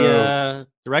the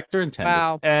director intended.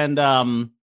 Wow. And I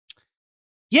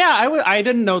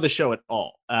didn't know the show at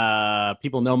all.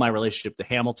 People know my relationship to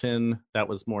Hamilton. That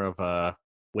was more of a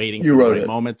waiting You for wrote the right it.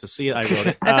 moment to see it. I wrote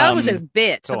it. I thought it was a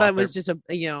bit. I co-author. thought it was just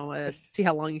see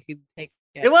how long you could take.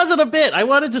 Yeah. It wasn't a bit. I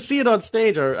wanted to see it on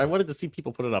stage, or I wanted to see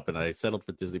people put it up, and I settled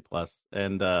for Disney Plus,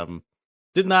 and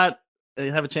did not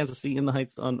have a chance to see In the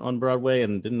Heights on Broadway,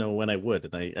 and didn't know when I would.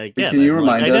 And I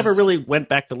never really went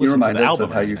back to listen to the album.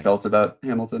 Of how you felt about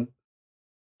Hamilton?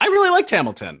 I really liked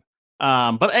Hamilton,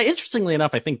 but interestingly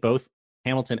enough, I think both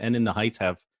Hamilton and In the Heights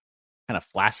have kind of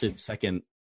flaccid second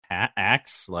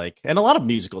acts, and a lot of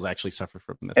musicals actually suffer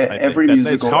from this. Every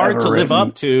musical it's hard ever to live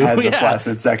up to. has a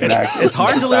flaccid second act. It's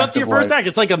hard just to a live up fact to your of first life. act.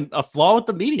 It's like a flaw with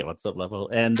the medium at some level,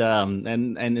 and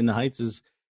In the Heights is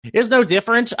no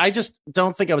different. I just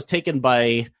don't think I was taken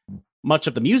by much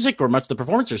of the music or much of the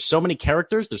performance. There's so many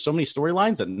characters, there's so many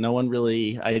storylines that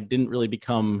I didn't really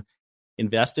become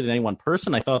invested in any one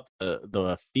person. I thought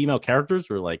the female characters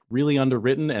were like really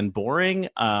underwritten and boring.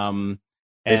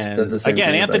 And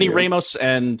again, Anthony Ramos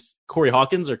and Corey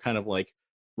Hawkins are kind of like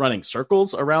running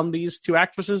circles around these two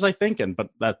actresses, I think, but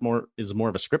that is more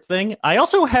of a script thing. I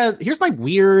also here's my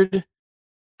weird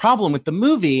problem with the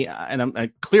movie,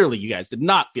 and clearly you guys did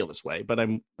not feel this way, but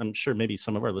I'm sure maybe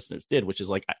some of our listeners did, which is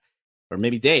like, or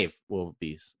maybe Dave will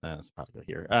be probably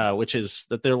here, which is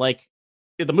that they're like,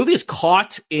 the movie is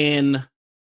caught in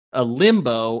a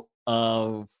limbo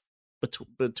of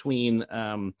between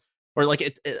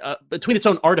between its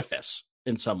own artifice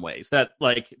in some ways, that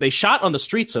like they shot on the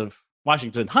streets of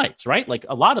Washington Heights, right? Like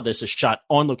a lot of this is shot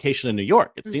on location in New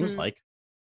York. It seems like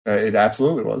it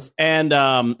absolutely was. And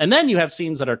then you have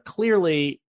scenes that are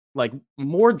clearly like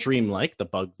more dreamlike, the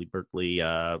Bugsy Berkeley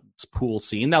pool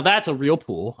scene. Now that's a real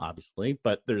pool, obviously,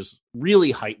 but there's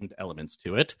really heightened elements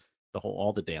to it,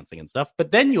 all the dancing and stuff.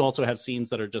 But then you also have scenes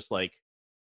that are just like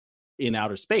in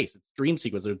outer space. It's dream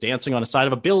sequence. They're dancing on the side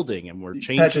of a building, and we're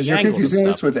changing Patches, you're angles. confusing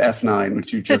this with F9,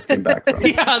 which you just came back from.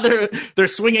 Yeah, they're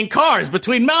swinging cars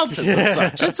between mountains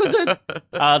and such.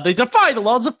 They defy the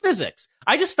laws of physics.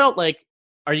 I just felt like,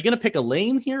 are you going to pick a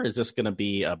lane here? Is this going to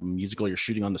be a musical you're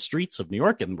shooting on the streets of New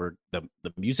York, and where the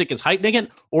music is heightening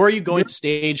it, or are you going to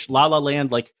stage La La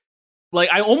Land? Like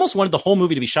I almost wanted the whole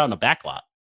movie to be shot in a backlot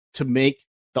to make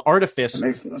the artifice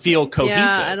feel cohesive.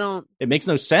 Yeah, It makes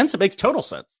no sense. It makes total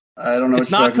sense. I don't know. It's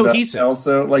not cohesive.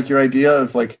 Also, like your idea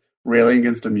of like railing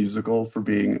against a musical for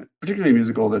being particularly a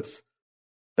musical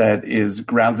that is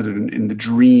grounded in the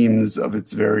dreams of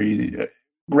its very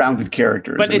grounded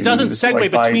characters. But it doesn't segue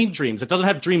between dreams. It doesn't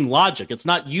have dream logic. It's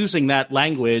not using that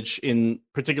language in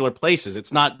particular places.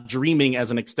 It's not dreaming as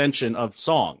an extension of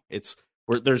song. It's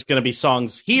where there's going to be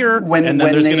songs here, and then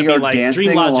there's going to be like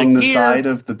dream logic along the here. Side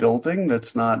of the building.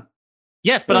 That's not.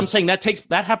 Yes, but I'm saying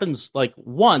that happens like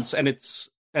once, and it's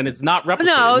and it's not replicated.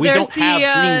 No, we there's don't have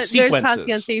dream there's sequences.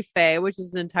 Patience Faye, which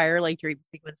is an entire like dream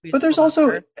sequence. But there's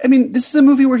also, I mean, this is a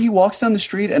movie where he walks down the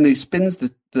street and he spins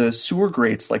the sewer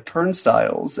grates like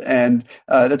turnstiles, and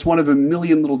that's one of a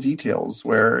million little details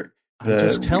where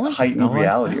the heightened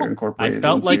reality are incorporated.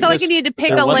 I felt like you needed to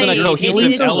pick a lane. It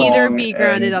needed to either be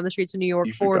grounded on the streets of New York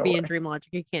or be in dream logic.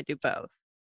 You can't do both.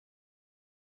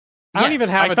 I don't even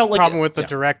have a problem with the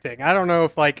directing. I don't know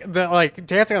if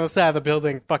dancing on the side of the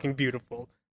building, fucking beautiful.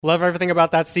 Love everything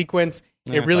about that sequence.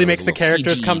 It really makes the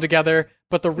characters come together.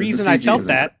 But the reason I felt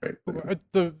that,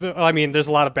 I mean, there's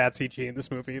a lot of bad CG in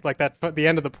this movie. Like that, the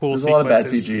end of the pool. There's a lot of bad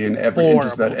CG in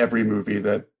just about every movie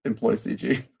that employs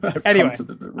CG.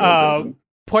 Anyway,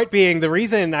 point being, the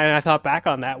reason I thought back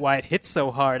on that, why it hits so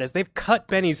hard, is they've cut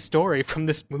Benny's story from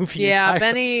this movie. Yeah,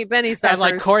 Benny suffers. And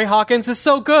like Corey Hawkins is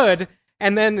so good,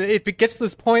 and then it gets to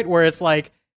this point where it's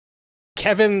like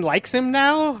Kevin likes him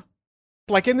now.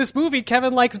 Like in this movie,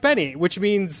 Kevin likes Benny, which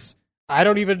means I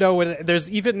don't even know what.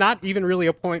 There's not even really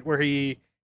a point where he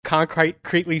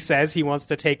concretely says he wants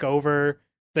to take over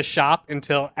the shop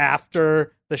until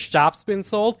after the shop's been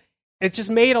sold. It just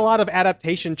made a lot of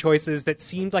adaptation choices that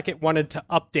seemed like it wanted to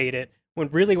update it,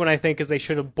 when I think is they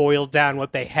should have boiled down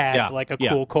what they had to like a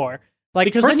cool core. Like,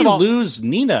 because then you lose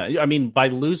Nina. I mean, by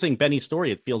losing Benny's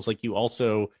story, it feels like you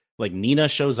also. Like, Nina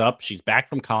shows up, she's back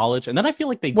from college, and then I feel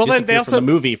like they disappear from the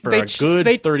movie for a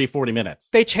good 30, 40 minutes.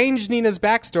 They changed Nina's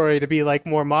backstory to be, like,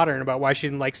 more modern about why she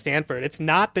didn't like Stanford. It's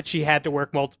not that she had to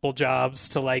work multiple jobs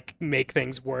to, like, make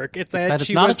things work. It's that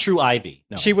she not was, a true Ivy.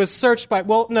 No. She was searched by...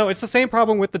 Well, no, it's the same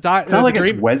problem with the... It's not like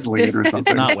it's Wesleyan or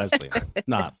something. It's not Wesleyan. It's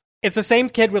not. It's the same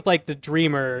kid with, like, the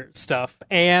dreamer stuff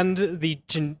and the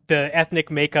ethnic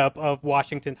makeup of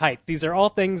Washington Heights. These are all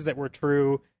things that were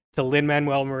true to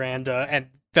Lin-Manuel Miranda and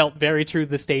felt very true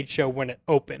to the stage show when it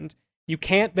opened. You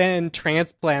can't then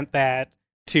transplant that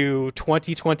to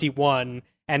 2021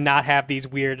 and not have these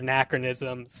weird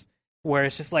anachronisms where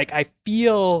it's just like, I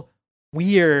feel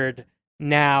weird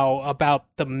now about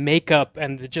the makeup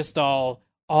and just all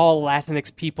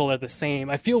Latinx people are the same.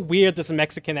 I feel weird this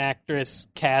Mexican actress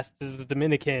cast as a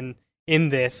Dominican in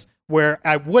this, where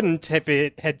I wouldn't if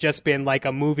it had just been like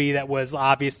a movie that was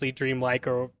obviously dreamlike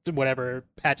or whatever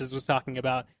Patches was talking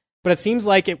about. But it seems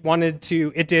like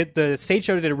the stage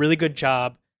show did a really good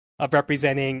job of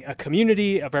representing a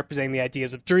community, of representing the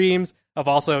ideas of dreams, of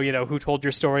also, who told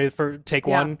your story for take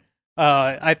one.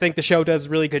 I think the show does a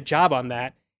really good job on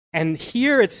that. And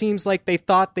here it seems like they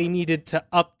thought they needed to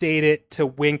update it to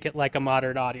wink at like a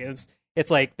modern audience. It's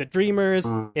like the Dreamers,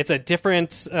 it's a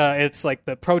different, it's like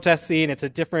the protest scene, it's a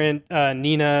different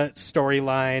Nina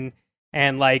storyline,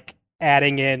 and like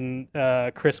adding in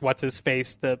Chris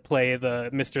What's-His-Face to play the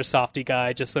Mr. Softy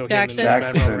guy, just so Jackson.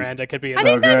 him and Miranda could be in I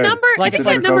think that number, like, I think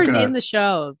that number's in the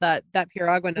show, that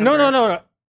Piragua number. No.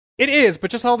 It is, but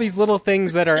just all these little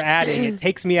things that are adding, it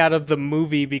takes me out of the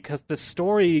movie because the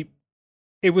story,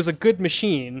 it was a good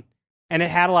machine, and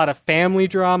it had a lot of family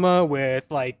drama with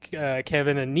like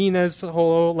Kevin and Nina's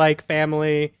whole like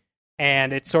family,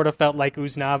 and it sort of felt like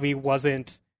Usnavi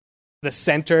wasn't the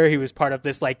center. He was part of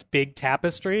this like big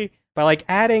tapestry. By like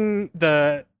adding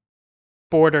the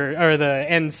border or the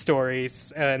end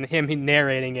stories and him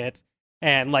narrating it,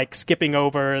 and like skipping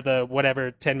over the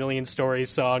whatever 10 Million Stories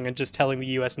song and just telling the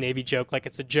U.S. Navy joke like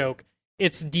it's a joke,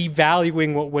 it's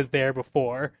devaluing what was there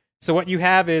before. So what you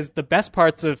have is the best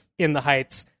parts of In the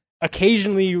Heights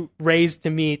occasionally raised to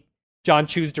meet John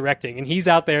Chu's directing, and he's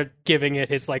out there giving it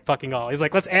his like fucking all. He's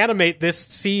like, let's animate this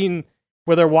scene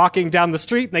where they're walking down the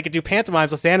street and they could do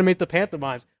pantomimes. Let's animate the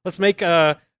pantomimes. Let's make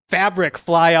fabric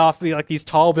fly off these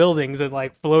tall buildings and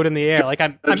like float in the air. Like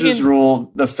I'm just rule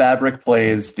the fabric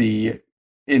plays, the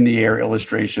in the air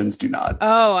illustrations do not.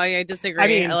 Oh, I disagree. I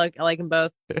mean, I like them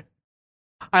both.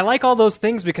 I like all those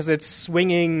things because it's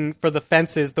swinging for the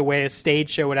fences the way a stage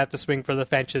show would have to swing for the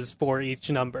fences for each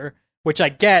number, which I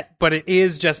get, but it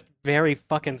is just very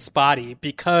fucking spotty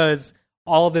because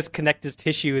all of this connective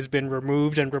tissue has been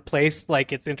removed and replaced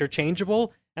like it's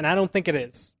interchangeable, and I don't think it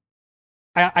is.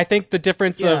 I think the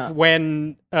difference of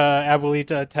when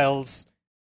Abuelita tells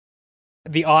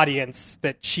the audience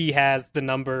that she has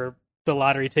the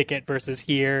lottery ticket versus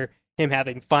here,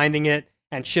 him finding it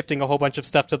and shifting a whole bunch of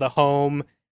stuff to the home.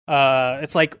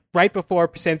 It's like right before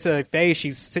Patience Faye,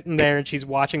 she's sitting there and she's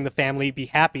watching the family be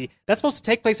happy. That's supposed to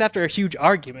take place after a huge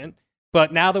argument.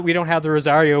 But now that we don't have the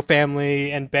Rosario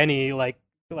family and Benny like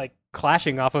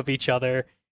clashing off of each other,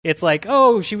 it's like,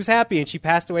 oh, she was happy and she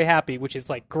passed away happy, which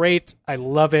is like great. I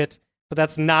love it, but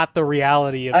that's not the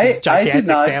reality of these gigantic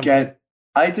families.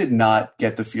 I did not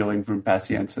get the feeling from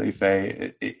Patience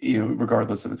Faye,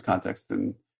 regardless of its context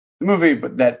in the movie,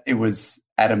 but that it was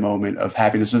at a moment of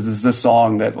happiness. So this is a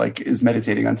song that like is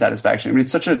meditating on satisfaction. I mean,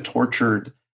 it's such a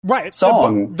tortured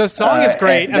song. The song is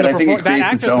great, and I think it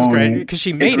creates its own. Is great because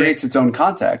she made it creates its own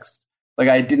context. Like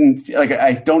I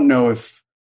don't know if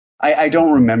I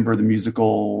don't remember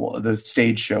the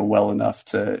stage show well enough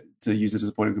to use it as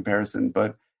a point of comparison,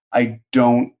 but I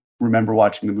don't remember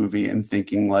watching the movie and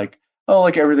thinking like, oh,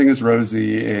 like everything is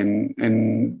rosy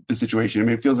in the situation. I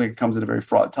mean, it feels like it comes at a very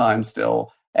fraught time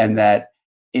still, and that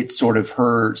it's sort of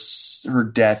her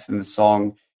death in the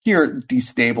song here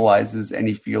destabilizes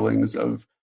any feelings of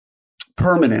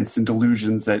permanence and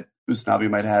delusions that Usnavi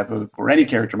might have or any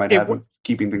character might have of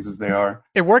keeping things as they are.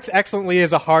 It works excellently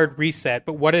as a hard reset,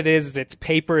 but what it is, it's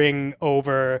papering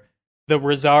over the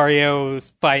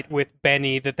Rosario's fight with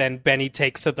Benny that then Benny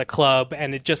takes to the club,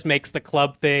 and it just makes the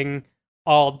club thing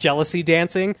all jealousy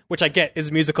dancing, which I get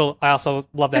is musical. I also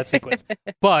love that sequence.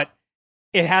 But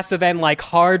it has to then like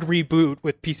hard reboot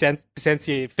with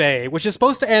Picencia Faye, which is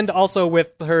supposed to end also with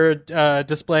her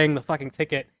displaying the fucking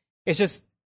ticket. It's just,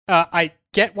 I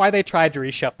get why they tried to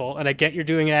reshuffle, and I get you're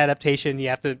doing an adaptation, you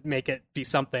have to make it be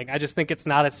something. I just think it's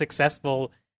not a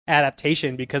successful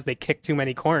adaptation because they kicked too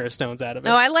many cornerstones out of it.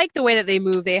 No, I like the way that they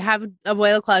move. They have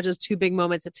Abuela Claudia's two big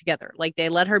moments together. Like they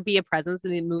let her be a presence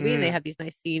in the movie, and they have these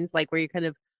nice scenes like where you kind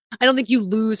of, I don't think you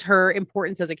lose her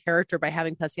importance as a character by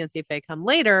having Paciencia Faye come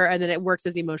later, and then it works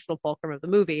as the emotional fulcrum of the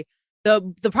movie. The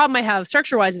problem I have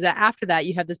structure-wise is that after that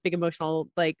you have this big emotional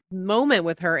like moment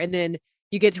with her, and then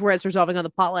you get to where it's resolving on the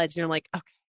plot lines, and you're like, okay,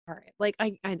 all right, like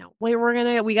I know, we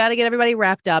got to get everybody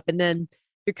wrapped up, and then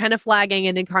you're kind of flagging,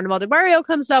 and then Carnaval de Barrio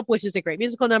comes up, which is a great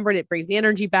musical number, and it brings the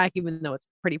energy back, even though it's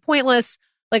pretty pointless.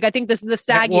 Like, I think the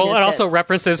sagginess. Well, it also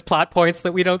references plot points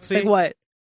that we don't see. Like what?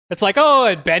 It's like, oh,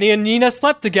 and Benny and Nina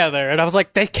slept together, and I was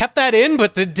like, they kept that in,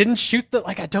 but they didn't shoot the.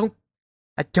 Like, I don't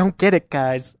get it,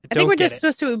 guys. I think we're just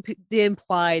supposed to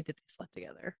imply that they slept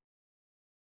together.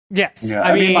 Yes, yeah,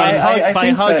 I mean, by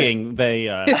hugging, they.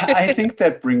 I think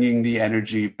that bringing the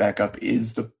energy back up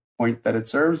is the point that it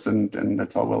serves, and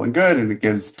that's all well and good, and it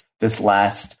gives this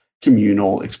last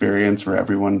communal experience where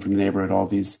everyone from the neighborhood, all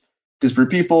these disparate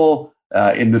people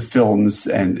in the films,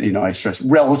 and I stress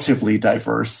relatively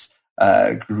diverse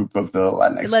group of the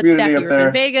Latinx community up there.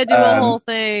 Let Vega do a whole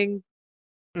thing.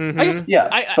 Mm-hmm.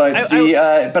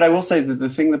 But I will say that the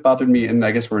thing that bothered me, and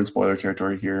I guess we're in spoiler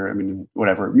territory here. I mean,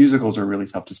 whatever, musicals are really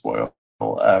tough to spoil,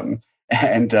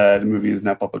 and the movie is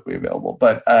not publicly available,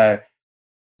 but.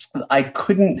 I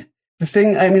couldn't. The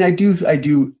thing, I mean, I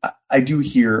do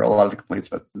hear a lot of the complaints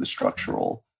about the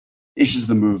structural issues of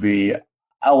the movie.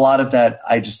 A lot of that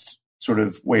I just sort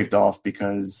of waved off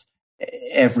because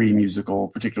every musical,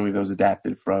 particularly those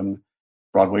adapted from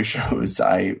Broadway shows,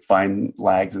 I find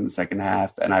lags in the second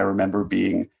half, and I remember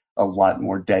being a lot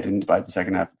more deadened by the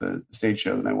second half of the stage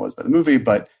show than I was by the movie.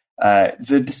 But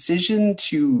the decision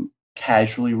to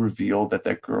casually revealed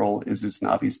that girl is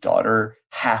Usnavi's daughter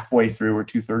halfway through or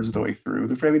 2/3 of the way through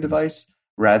the framing device,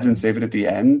 rather than save it at the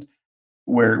end,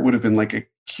 where it would have been like a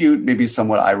cute, maybe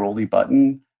somewhat eye-rolly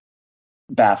button,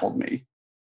 baffled me.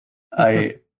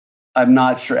 I'm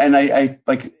not sure. And I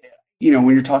like, when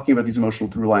you're talking about these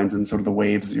emotional through lines and sort of the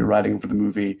waves that you're riding over the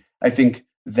movie, I think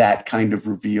that kind of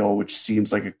reveal, which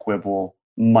seems like a quibble,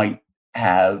 might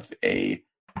have a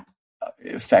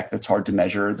effect that's hard to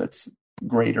measure, that's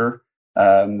greater,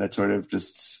 that sort of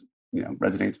just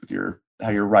resonates with how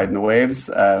you're riding the waves.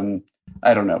 I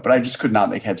don't know, but I just could not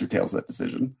make heads or tails of that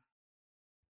decision.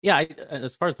 Yeah,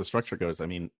 as far as the structure goes, I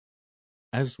mean,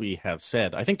 as we have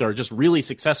said, I think there are just really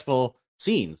successful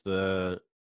scenes. The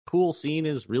pool scene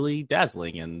is really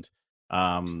dazzling, and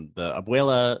the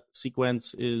Abuela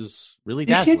sequence is really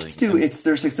dazzling. You can't just do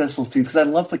their successful scenes, because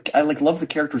I love the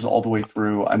characters all the way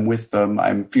through. I'm with them.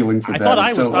 I'm feeling for them. I thought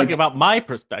I was talking about my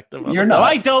perspective. You're not.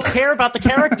 I don't care about the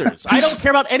characters. I don't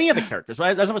care about any of the characters.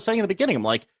 As I was saying in the beginning, I'm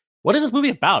like, what is this movie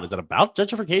about? Is it about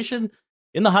gentrification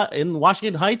in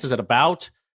Washington Heights? Is it about,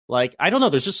 like, I don't know.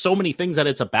 There's just so many things that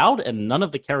it's about, and none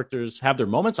of the characters have their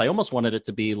moments. I almost wanted it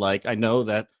to be like, I know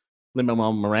that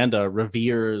Lin-Manuel Miranda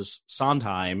reveres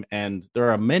Sondheim, and there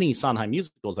are many Sondheim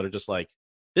musicals that are just like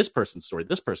this person's story,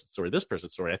 this person's story, this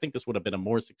person's story. I think this would have been a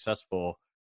more successful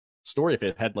story if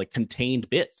it had like contained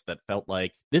bits that felt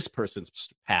like this person's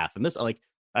path. And this, like,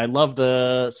 I love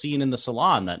the scene in the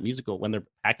salon, that musical, when they're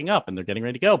packing up and they're getting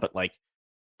ready to go. But like,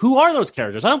 who are those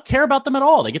characters? I don't care about them at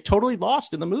all. They get totally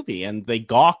lost in the movie, and they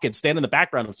gawk and stand in the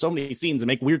background of so many scenes and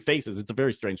make weird faces. It's a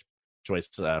very strange choice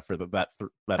for that.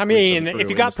 I mean, if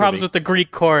you got problems with the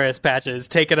Greek chorus, Patches,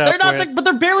 take it up. They're not, but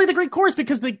they're barely the Greek chorus,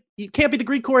 because you can't be the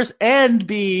Greek chorus and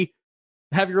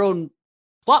have your own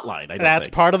plot line. That's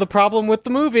part of the problem with the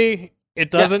movie. It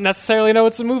doesn't necessarily know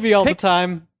it's a movie all the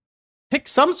time. pick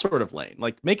some sort of lane.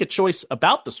 Like, make a choice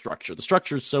about the structure. The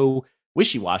structure is so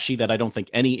wishy-washy that I don't think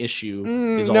any issue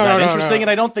is all that interesting,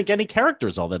 and I don't think any character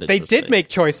is all that interesting. They did make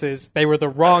choices. They were the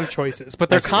wrong choices, but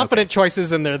they're confident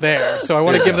choices and they're there. So I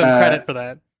want to give them credit for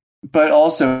that. But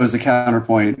also, as a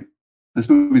counterpoint, this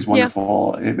movie's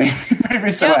wonderful. Yeah. It made me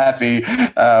so happy.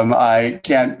 I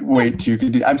can't wait to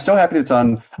continue. I'm so happy that it's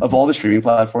on, of all the streaming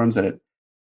platforms, that it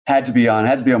had to be on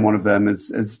one of them,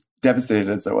 as devastated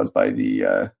as I was by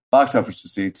the box office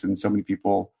receipts and so many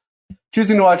people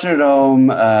choosing to watch it at home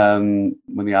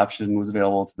when the option was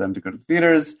available to them to go to the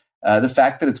theaters. The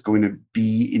fact that it's going to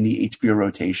be in the HBO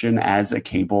rotation as a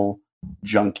cable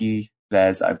junkie,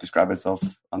 as I've described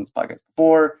myself on this podcast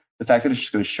before, the fact that it's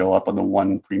just going to show up on the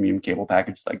one premium cable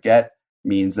package that I get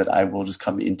means that I will just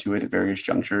come into it at various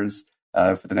junctures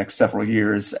for the next several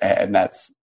years. And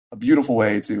that's a beautiful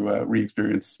way to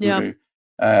re-experience this movie.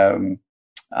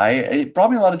 It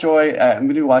brought me a lot of joy. I'm going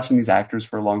to be watching these actors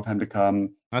for a long time to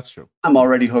come. That's true. I'm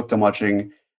already hooked on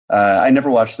watching. I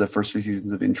never watched the first 3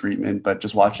 seasons of In Treatment, but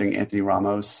just watching Anthony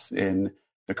Ramos in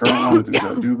the current one with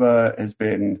Uzo Aduba has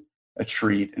been a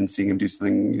treat, and seeing him do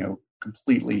something,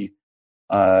 completely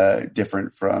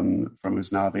different from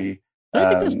Usnavi. I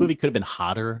think this movie could have been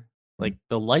hotter. Like,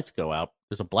 the lights go out.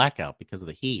 There's a blackout because of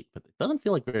the heat, but it doesn't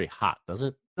feel like very hot, does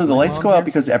it? No, the lights go out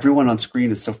because everyone on screen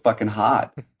is so fucking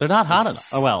hot. They're not hot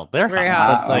enough. Oh, well, they're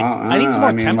hot. But, I need some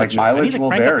more temperature. Mileage will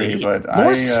vary, but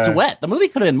more sweat. The movie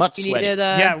could have been much sweaty.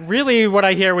 Yeah, really what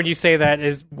I hear when you say that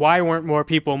is, why weren't more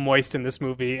people moist in this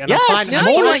movie? And yes!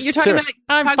 You're talking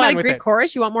about a Greek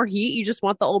chorus. You want more heat. You just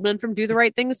want the old men from Do the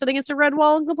Right Thing sitting against a red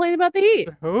wall and complaining about the heat.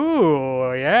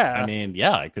 Ooh, yeah. I mean,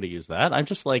 yeah, I could have used that. I'm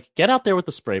just like, get out there with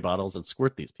the spray bottles and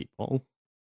squirt these people.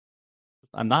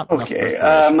 I'm not okay.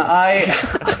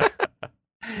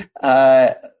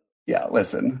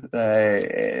 Listen.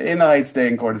 In the Heights, day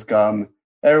in court has come.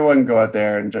 Everyone go out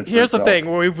there and judge. Here's the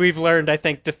thing: we've learned, I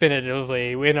think,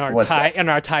 definitively in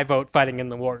our tie vote fighting in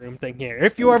the war room thing here.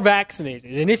 If you are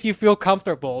vaccinated and if you feel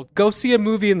comfortable, go see a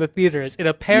movie in the theaters. It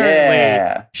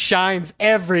apparently shines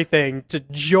everything to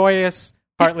joyous,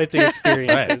 heart-lifting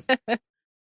experiences.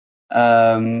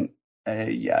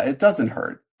 It doesn't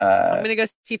hurt. I'm gonna go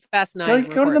see Fast 9.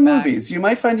 Go to the movies. You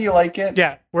might find you like it.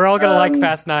 Yeah, we're all gonna like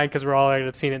Fast 9 because we're all gonna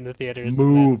have seen it in the theaters. The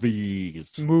movie.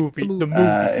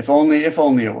 If only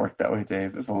it worked that way,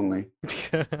 Dave. If only.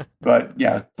 But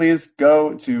yeah, please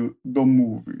go to the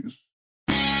movies.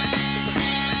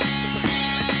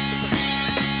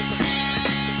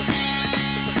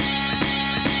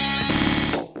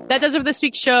 That does it for this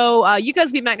week's show. You guys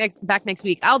will be back next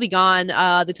week. I'll be gone.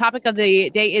 The topic of the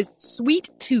day is Sweet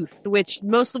Tooth, which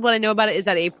most of what I know about it is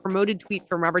that a promoted tweet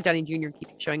from Robert Downey Jr.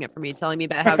 keeps showing up for me, telling me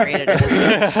about how great it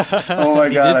is. Oh my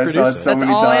God, I saw it so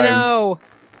many times. That's all I know.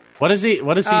 What is he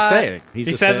saying? He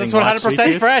says it's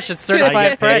 100% fresh. It's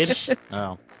certified fresh.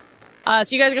 Oh.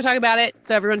 So you guys are going to talk about it,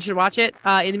 so everyone should watch it.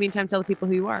 In the meantime, tell the people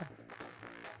who you are.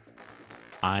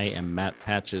 I am Matt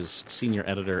Patches, senior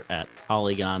editor at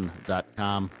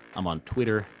Polygon.com. I'm on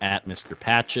Twitter at Mr.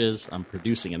 Patches. I'm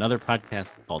producing another podcast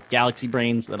called Galaxy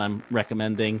Brains that I'm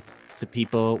recommending to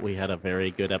people. We had a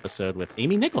very good episode with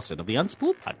Amy Nicholson of the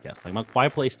Unspooled podcast talking about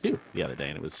Quiet Place 2 the other day.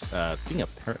 And it was, speaking of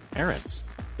parents,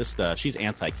 she's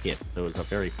anti-kid. So it was a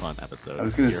very fun episode. I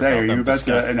was going to say, are you about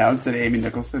to announce that Amy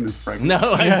Nicholson is pregnant?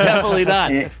 No, I'm definitely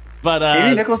not. But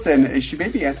Amy Nicholson, she may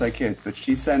be anti-kids, but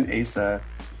she sent Asa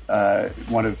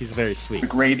one of he's very sweet. The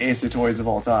great Asa toys of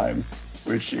all time,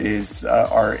 which is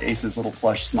our Asa's little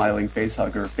plush smiling face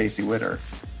hugger, Facey Witter,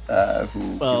 who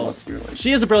loves dearly.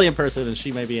 She is a brilliant person, and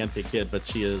she may be anti-kid, but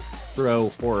she is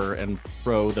pro-horror and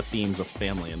pro the themes of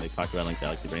family, and they talked about it on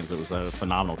Galaxy Brains. It was a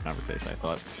phenomenal conversation, I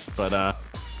thought. But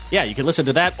yeah, you can listen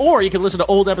to that, or you can listen to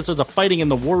old episodes of Fighting in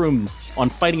the War Room on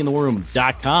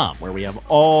fightinginthewarroom.com, where we have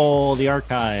all the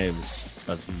archives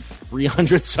of the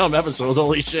 300-some episodes.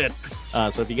 Holy shit.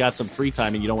 So if you got some free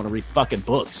time and you don't want to read fucking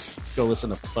books, go listen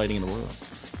to Fighting in the War Room.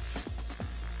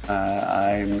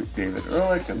 I'm David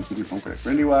Ehrlich. I'm the senior film critic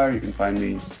for IndieWire. You can find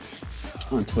me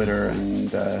on Twitter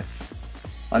and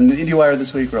on IndieWire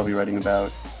this week, where I'll be writing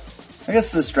about, I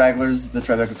guess, the Stragglers, the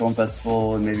Tribeca Film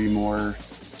Festival, and maybe more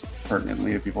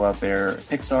pertinently to people out there,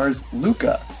 Pixar's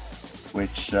Luca,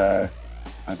 which I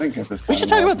think at this point we should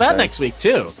talk about that next week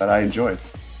too. That I enjoyed.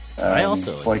 I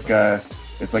also it's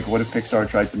like what if Pixar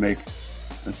tried to make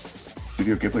a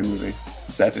Studio Ghibli movie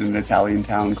set in an Italian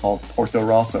town called Porto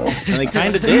Rosso, and they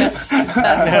kind of did.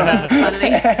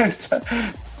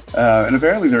 And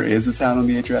apparently there is a town on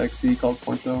the Adriatic Sea called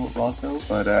Porto Rosso,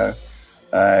 but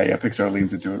yeah, Pixar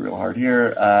leans into it real hard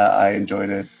here. I enjoyed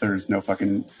it. There's no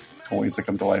fucking toys that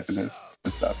come to life in it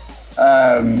and stuff.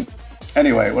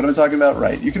 Anyway, what am I talking about?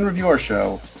 Right. You can review our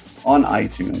show on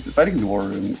iTunes. At Fighting in the War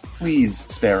Room, please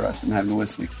spare us from having to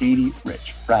listen to Katie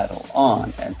Rich prattle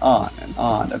on and on and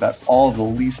on about all of the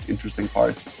least interesting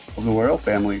parts of the royal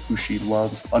family who she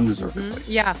loves unreservedly.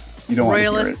 Yeah. You don't want to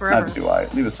Royalist hear it. forever. Neither do I.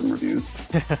 Leave us some reviews.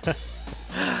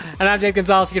 And I'm Dave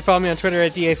Gonzalez. You can follow me on Twitter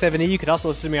at DA7E. You can also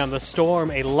listen to me on The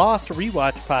Storm, a Lost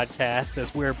rewatch podcast,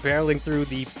 as we're barreling through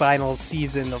the final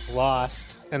season of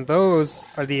Lost. And those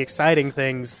are the exciting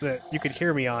things that you could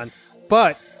hear me on.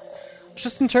 But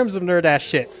just in terms of nerd-ass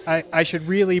shit, I should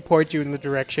really point you in the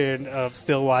direction of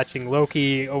still watching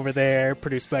Loki over there,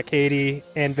 produced by Katie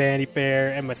and Vanity Fair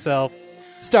and myself,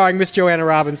 starring Miss Joanna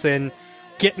Robinson,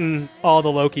 getting all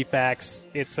the Loki facts.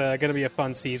 It's going to be a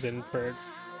fun season for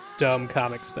dumb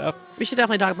comic stuff. We should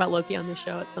definitely talk about Loki on this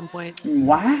show at some point.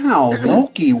 Wow,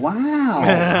 Loki,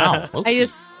 wow. Wow.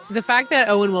 The fact that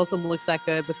Owen Wilson looks that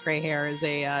good with gray hair is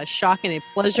a shock and a I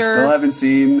pleasure. still haven't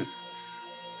seen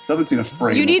a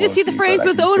frame. You need of to see the Loki, frames but I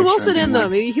with can Owen picture Wilson him in being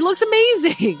them. like, He looks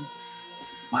amazing.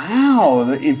 wow,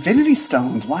 the Infinity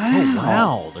Stones. Wow. Oh,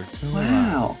 wow. There's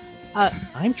no Wow.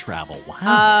 time travel.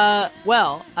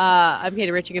 Wow. I'm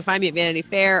Katie Rich. You can find me at Vanity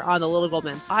Fair on the Little Gold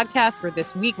Man podcast, where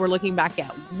this week we're looking back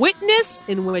at Witness,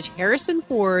 in which Harrison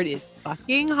Ford is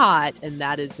fucking hot, and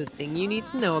that is the thing you need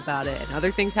to know about it. And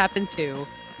other things happen too,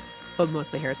 but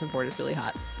mostly Harrison Ford is really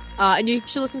hot. And you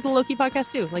should listen to the Loki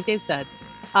podcast too, like Dave said.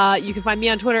 You can find me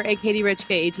on Twitter at Katie Rich,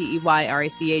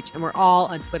 KateyRich, and we're all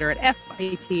on Twitter at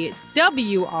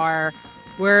FITWR,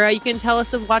 where you can tell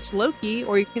us to watch Loki,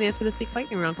 or you can answer this week's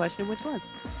lightning round question, which was: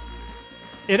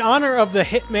 In honor of the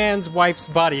hitman's wife's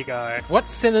bodyguard, what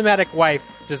cinematic wife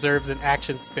deserves an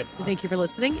action spin-off? Thank you for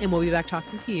listening, and we'll be back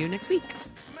talking to you next week.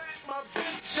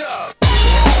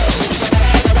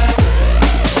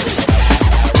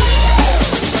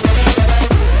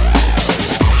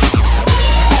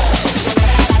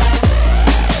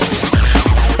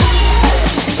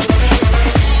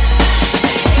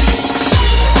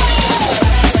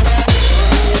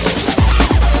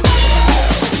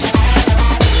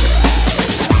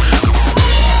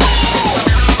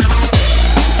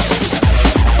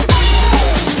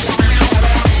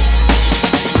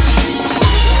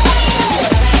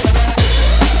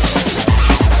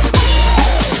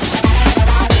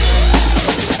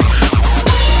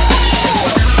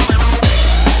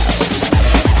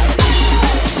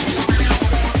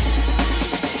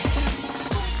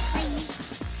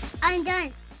 I'm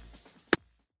done.